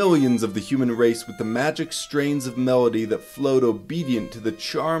enchanted millions of the human race with the magic strains of melody that flowed obedient to the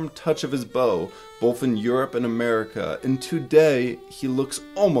charmed touch of his bow, both in Europe and America, and today he looks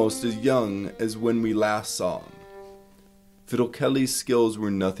almost as young as when we last saw him." Fiddle Kelly's skills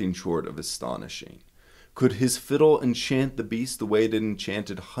were nothing short of astonishing. Could his fiddle enchant the beast the way it had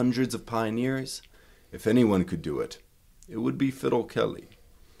enchanted hundreds of pioneers? If anyone could do it, it would be Fiddle Kelly.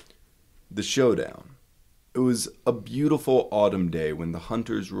 The showdown. It was a beautiful autumn day when the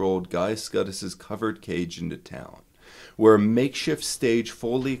hunters rolled Guyascutus's covered cage into town, where a makeshift stage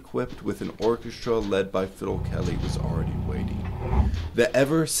fully equipped with an orchestra led by Fiddle Kelly was already waiting. The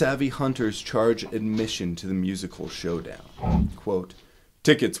ever-savvy hunters charged admission to the musical showdown. Quote,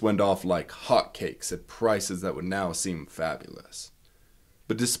 "Tickets went off like hotcakes at prices that would now seem fabulous."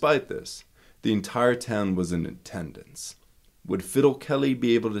 But despite this, the entire town was in attendance. Would Fiddle Kelly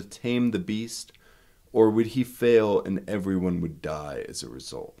be able to tame the beast, or would he fail and everyone would die as a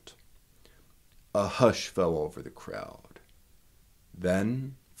result? A hush fell over the crowd.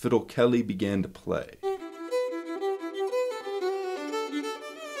 Then Fiddle Kelly began to play.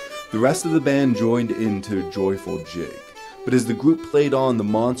 The rest of the band joined into a joyful jig, but as the group played on, the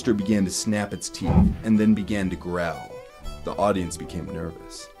monster began to snap its teeth and then began to growl. The audience became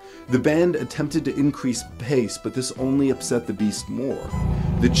nervous. The band attempted to increase pace, but this only upset the beast more.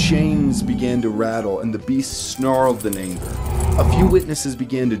 The chains began to rattle and the beast snarled in anger. A few witnesses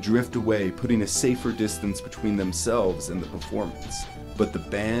began to drift away, putting a safer distance between themselves and the performance. But the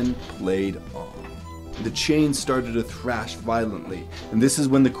band played on. The chains started to thrash violently, and this is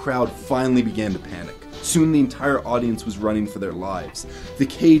when the crowd finally began to panic. Soon the entire audience was running for their lives. The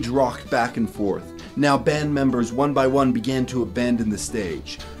cage rocked back and forth. Now band members one by one began to abandon the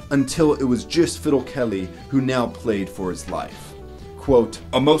stage, until it was just Fiddle Kelly who now played for his life. Quote,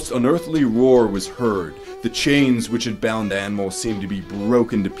 "A most unearthly roar was heard. The chains which had bound the animal seemed to be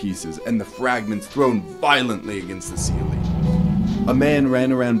broken to pieces, and the fragments thrown violently against the ceiling. A man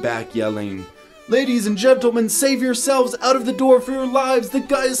ran around back yelling, 'Ladies and gentlemen, save yourselves out of the door for your lives! The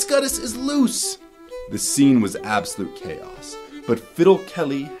Guyascutus is loose!' The scene was absolute chaos, but Fiddle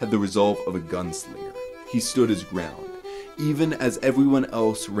Kelly had the resolve of a gunslinger. He stood his ground, even as everyone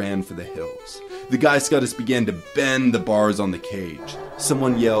else ran for the hills. The Guyascutus began to bend the bars on the cage.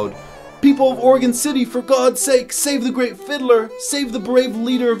 Someone yelled, 'People of Oregon City, for God's sake, save the great fiddler! Save the brave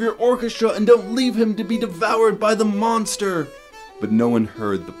leader of your orchestra and don't leave him to be devoured by the monster!' But no one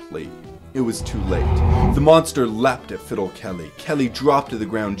heard the plea. It was too late. The monster leapt at Fiddle Kelly. Kelly dropped to the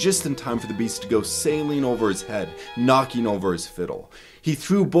ground just in time for the beast to go sailing over his head, knocking over his fiddle. He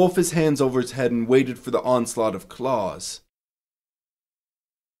threw both his hands over his head and waited for the onslaught of claws.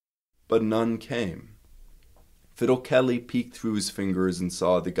 But none came. Fiddle Kelly peeked through his fingers and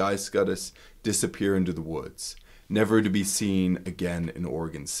saw the Guyascutus disappear into the woods, never to be seen again in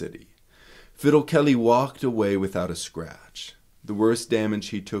Oregon City. Fiddle Kelly walked away without a scratch. The worst damage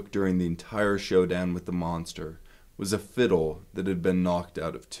he took during the entire showdown with the monster was a fiddle that had been knocked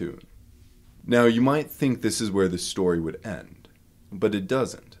out of tune. Now, you might think this is where the story would end, but it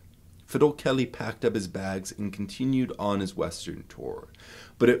doesn't. Fiddle Kelly packed up his bags and continued on his western tour,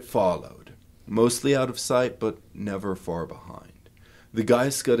 but it followed, mostly out of sight but never far behind. The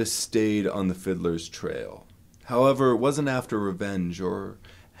Guyascutus stayed on the fiddler's trail. However, it wasn't after revenge or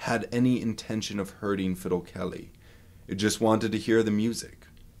had any intention of hurting Fiddle Kelly. It just wanted to hear the music.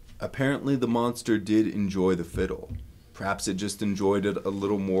 Apparently the monster did enjoy the fiddle. Perhaps it just enjoyed it a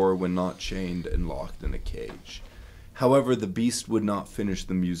little more when not chained and locked in a cage. However, the beast would not finish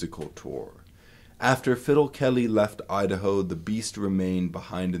the musical tour. After Fiddle Kelly left Idaho, the beast remained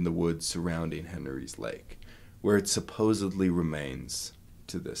behind in the woods surrounding Henry's Lake, where it supposedly remains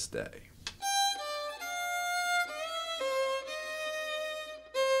to this day.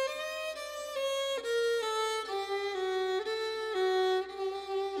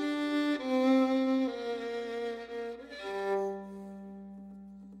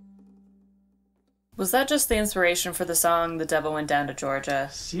 Was that just the inspiration for the song The Devil Went Down to Georgia?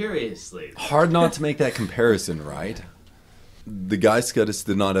 Seriously. Hard not to make that comparison, right? The Guyascutus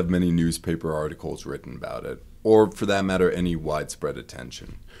did not have many newspaper articles written about it, or for that matter, any widespread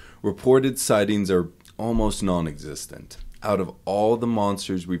attention. Reported sightings are almost non-existent. Out of all the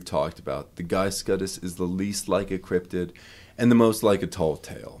monsters we've talked about, the Guyascutus is the least like a cryptid and the most like a tall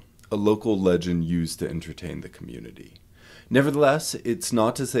tale, a local legend used to entertain the community. Nevertheless, it's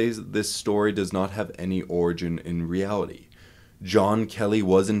not to say that this story does not have any origin in reality. John Kelly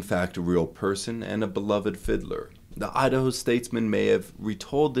was in fact a real person and a beloved fiddler. The Idaho statesman may have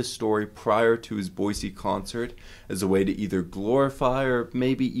retold this story prior to his Boise concert as a way to either glorify or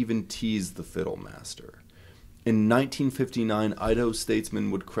maybe even tease the fiddle master. In 1959, Idaho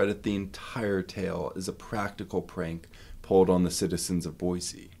statesman would credit the entire tale as a practical prank pulled on the citizens of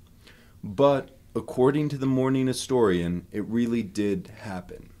Boise. But according to the Morning Historian, it really did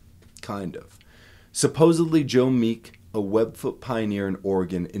happen. Kind of. Supposedly Joe Meek, a webfoot pioneer in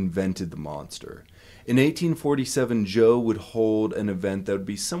Oregon, invented the monster. In 1847, Joe would hold an event that would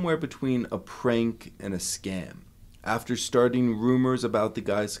be somewhere between a prank and a scam. After starting rumors about the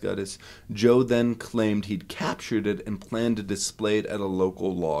Guyascutus, Joe then claimed he'd captured it and planned to display it at a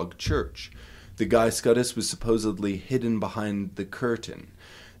local log church. The Guyascutus was supposedly hidden behind the curtain.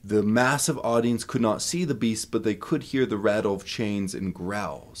 The massive audience could not see the beast, but they could hear the rattle of chains and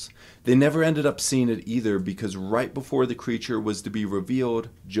growls. They never ended up seeing it either, because right before the creature was to be revealed,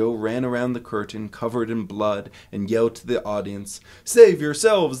 Joe ran around the curtain, covered in blood, and yelled to the audience, "Save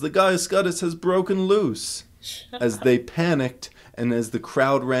yourselves, the Guyascutus has broken loose!" As they panicked, and as the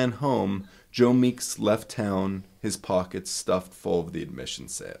crowd ran home, Joe Meeks left town, his pockets stuffed full of the admission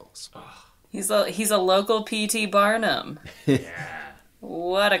sales. He's a local P.T. Barnum. Yeah.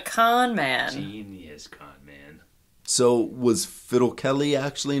 What a con man. Genius con man. So, was Fiddle Kelly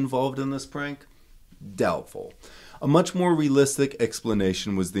actually involved in this prank? Doubtful. A much more realistic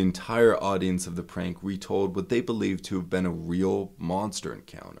explanation was the entire audience of the prank retold what they believed to have been a real monster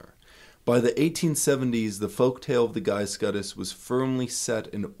encounter. By the 1870s, the folktale of the Guyascutus was firmly set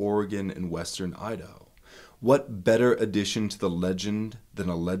in Oregon and western Idaho. What better addition to the legend than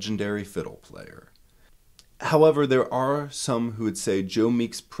a legendary fiddle player? However, there are some who would say Joe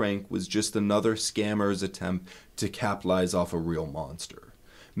Meek's prank was just another scammer's attempt to capitalize off a real monster.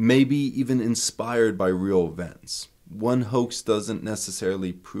 Maybe even inspired by real events. One hoax doesn't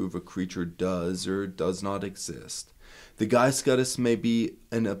necessarily prove a creature does or does not exist. The Guyascutus may be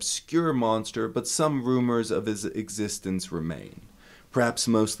an obscure monster, but some rumors of his existence remain, perhaps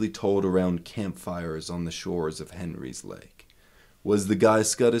mostly told around campfires on the shores of Henry's Lake. Was the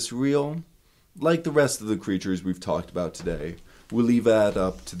Guyascutus real? Like the rest of the creatures we've talked about today, we'll leave that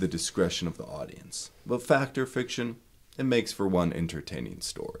up to the discretion of the audience. But fact or fiction, it makes for one entertaining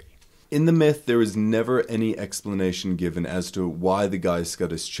story. In the myth, there is never any explanation given as to why the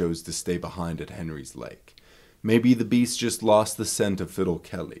Guyascutus chose to stay behind at Henry's Lake. Maybe the beast just lost the scent of Fiddle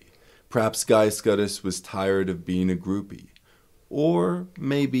Kelly. Perhaps Guyascutus was tired of being a groupie. Or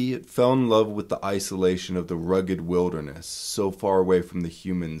maybe it fell in love with the isolation of the rugged wilderness, so far away from the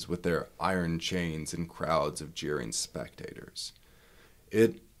humans with their iron chains and crowds of jeering spectators.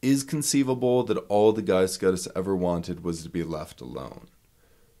 It is conceivable that all the Guyascutus ever wanted was to be left alone.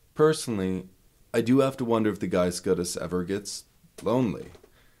 Personally, I do have to wonder if the Guyascutus ever gets lonely.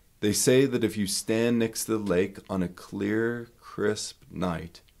 They say that if you stand next to the lake on a clear, crisp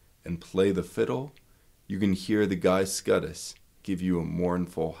night and play the fiddle, you can hear the Guyascutus give you a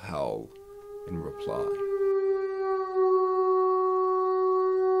mournful howl in reply.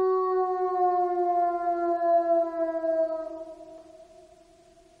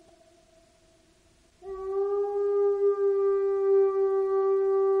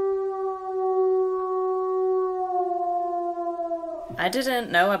 I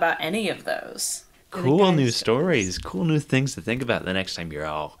didn't know about any of those. Cool new stories, cool new things to think about the next time you're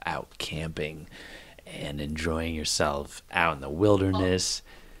all out camping and enjoying yourself out in the wilderness,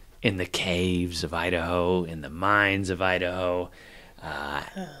 in the caves of Idaho, in the mines of Idaho.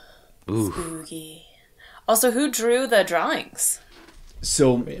 Spooky. Also, who drew the drawings?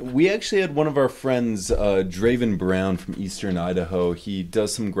 So we actually had one of our friends, Darin Brown from Eastern Idaho. He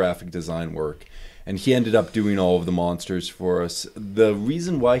does some graphic design work, and he ended up doing all of the monsters for us. The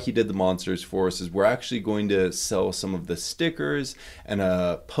reason why he did the monsters for us is we're actually going to sell some of the stickers and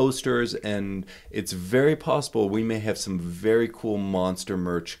posters, and it's very possible we may have some very cool monster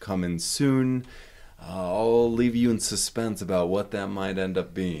merch coming soon. I'll leave you in suspense about what that might end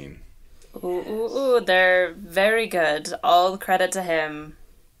up being. Ooh, they're very good. All credit to him.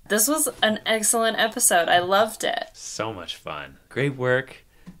 This was an excellent episode. I loved it. So much fun. Great work.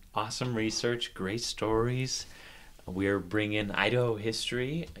 Awesome research. Great stories. We're bringing Idaho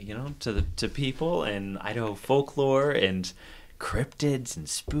history, to people, and Idaho folklore and cryptids and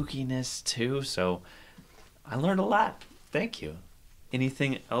spookiness too. So I learned a lot. Thank you.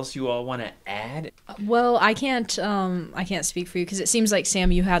 Anything else you all want to add? Well, I can't speak for you because it seems like,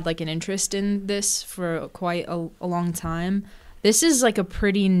 Sam, you had like an interest in this for quite a long time. This is like a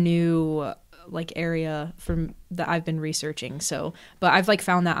pretty new area that I've been researching. So, but I've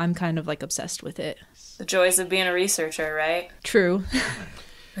found that I'm kind of obsessed with it. The joys of being a researcher, right? True.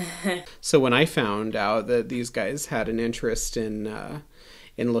 So when I found out that these guys had an interest in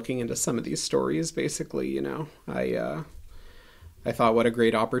looking into some of these stories, basically, I thought what a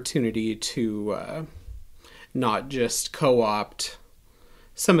great opportunity to not just co-opt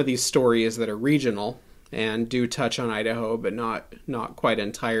some of these stories that are regional and do touch on Idaho, but not quite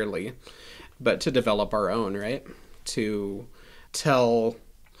entirely, but to develop our own, right? To tell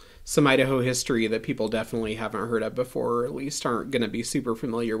some Idaho history that people definitely haven't heard of before, or at least aren't going to be super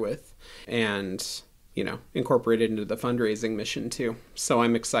familiar with, and, incorporate it into the fundraising mission too. So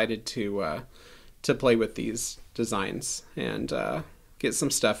I'm excited to play with these designs and get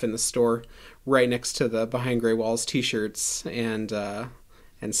some stuff in the store right next to the Behind Gray Walls t-shirts and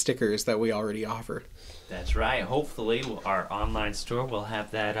stickers that we already offer. That's right. Hopefully our online store will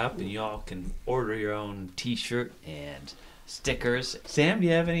have that up and you all can order your own t-shirt and stickers. Sam, do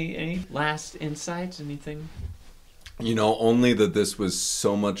you have any last insights? Anything? Only that this was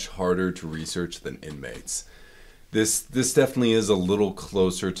so much harder to research than inmates. This definitely is a little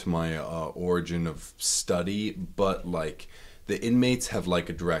closer to my origin of study, but the inmates have a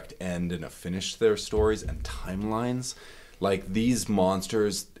direct end and a finish to their stories and timelines. These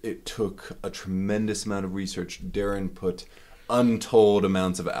monsters, it took a tremendous amount of research. Darin put untold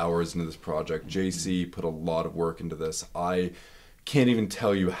amounts of hours into this project. Jacey put a lot of work into this. I can't even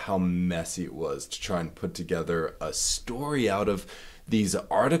tell you how messy it was to try and put together a story out of these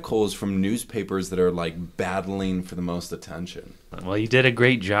articles from newspapers that are battling for the most attention. Well, you did a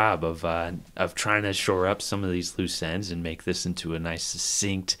great job of trying to shore up some of these loose ends and make this into a nice,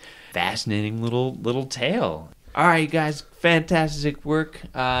 succinct, fascinating little tale. All right, guys, fantastic work.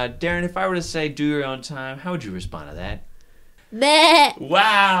 Darin, if I were to say do your own time, how would you respond to that? Bleh.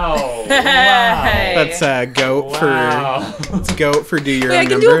 Wow. That's goat for do your own number. I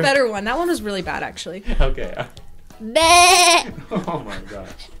can do a better one. That one was really bad, actually. Okay. Bleh. Oh my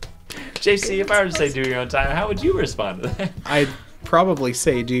gosh. JC, if I were to say do your own time, how would you respond to that? I'd probably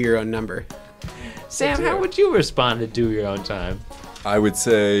say do your own number. Sam, how would you respond to do your own time? I would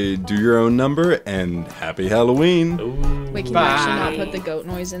say do your own number and happy Halloween. Ooh. Wait, can you actually not put the goat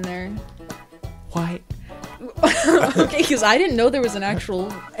noise in there? Why? Okay, because I didn't know there was an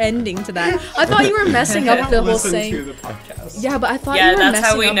actual ending to that. I thought you were messing up the whole saying. To the podcast. Yeah, but I thought you were that's messing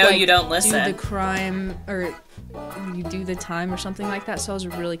how we up, know you don't listen. Do the crime or you do the time or something like that. So I was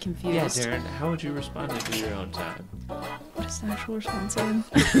really confused. Yeah, Darin, how would you respond to do your own time? What is the actual response again?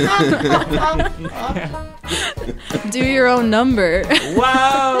 Do your own number.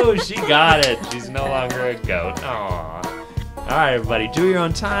 Whoa, she got it. She's no longer a goat. Aww. All right, everybody, do your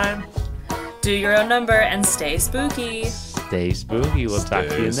own time. Do your own number and stay spooky. Stay spooky. We'll talk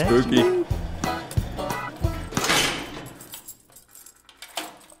to you next spooky. week.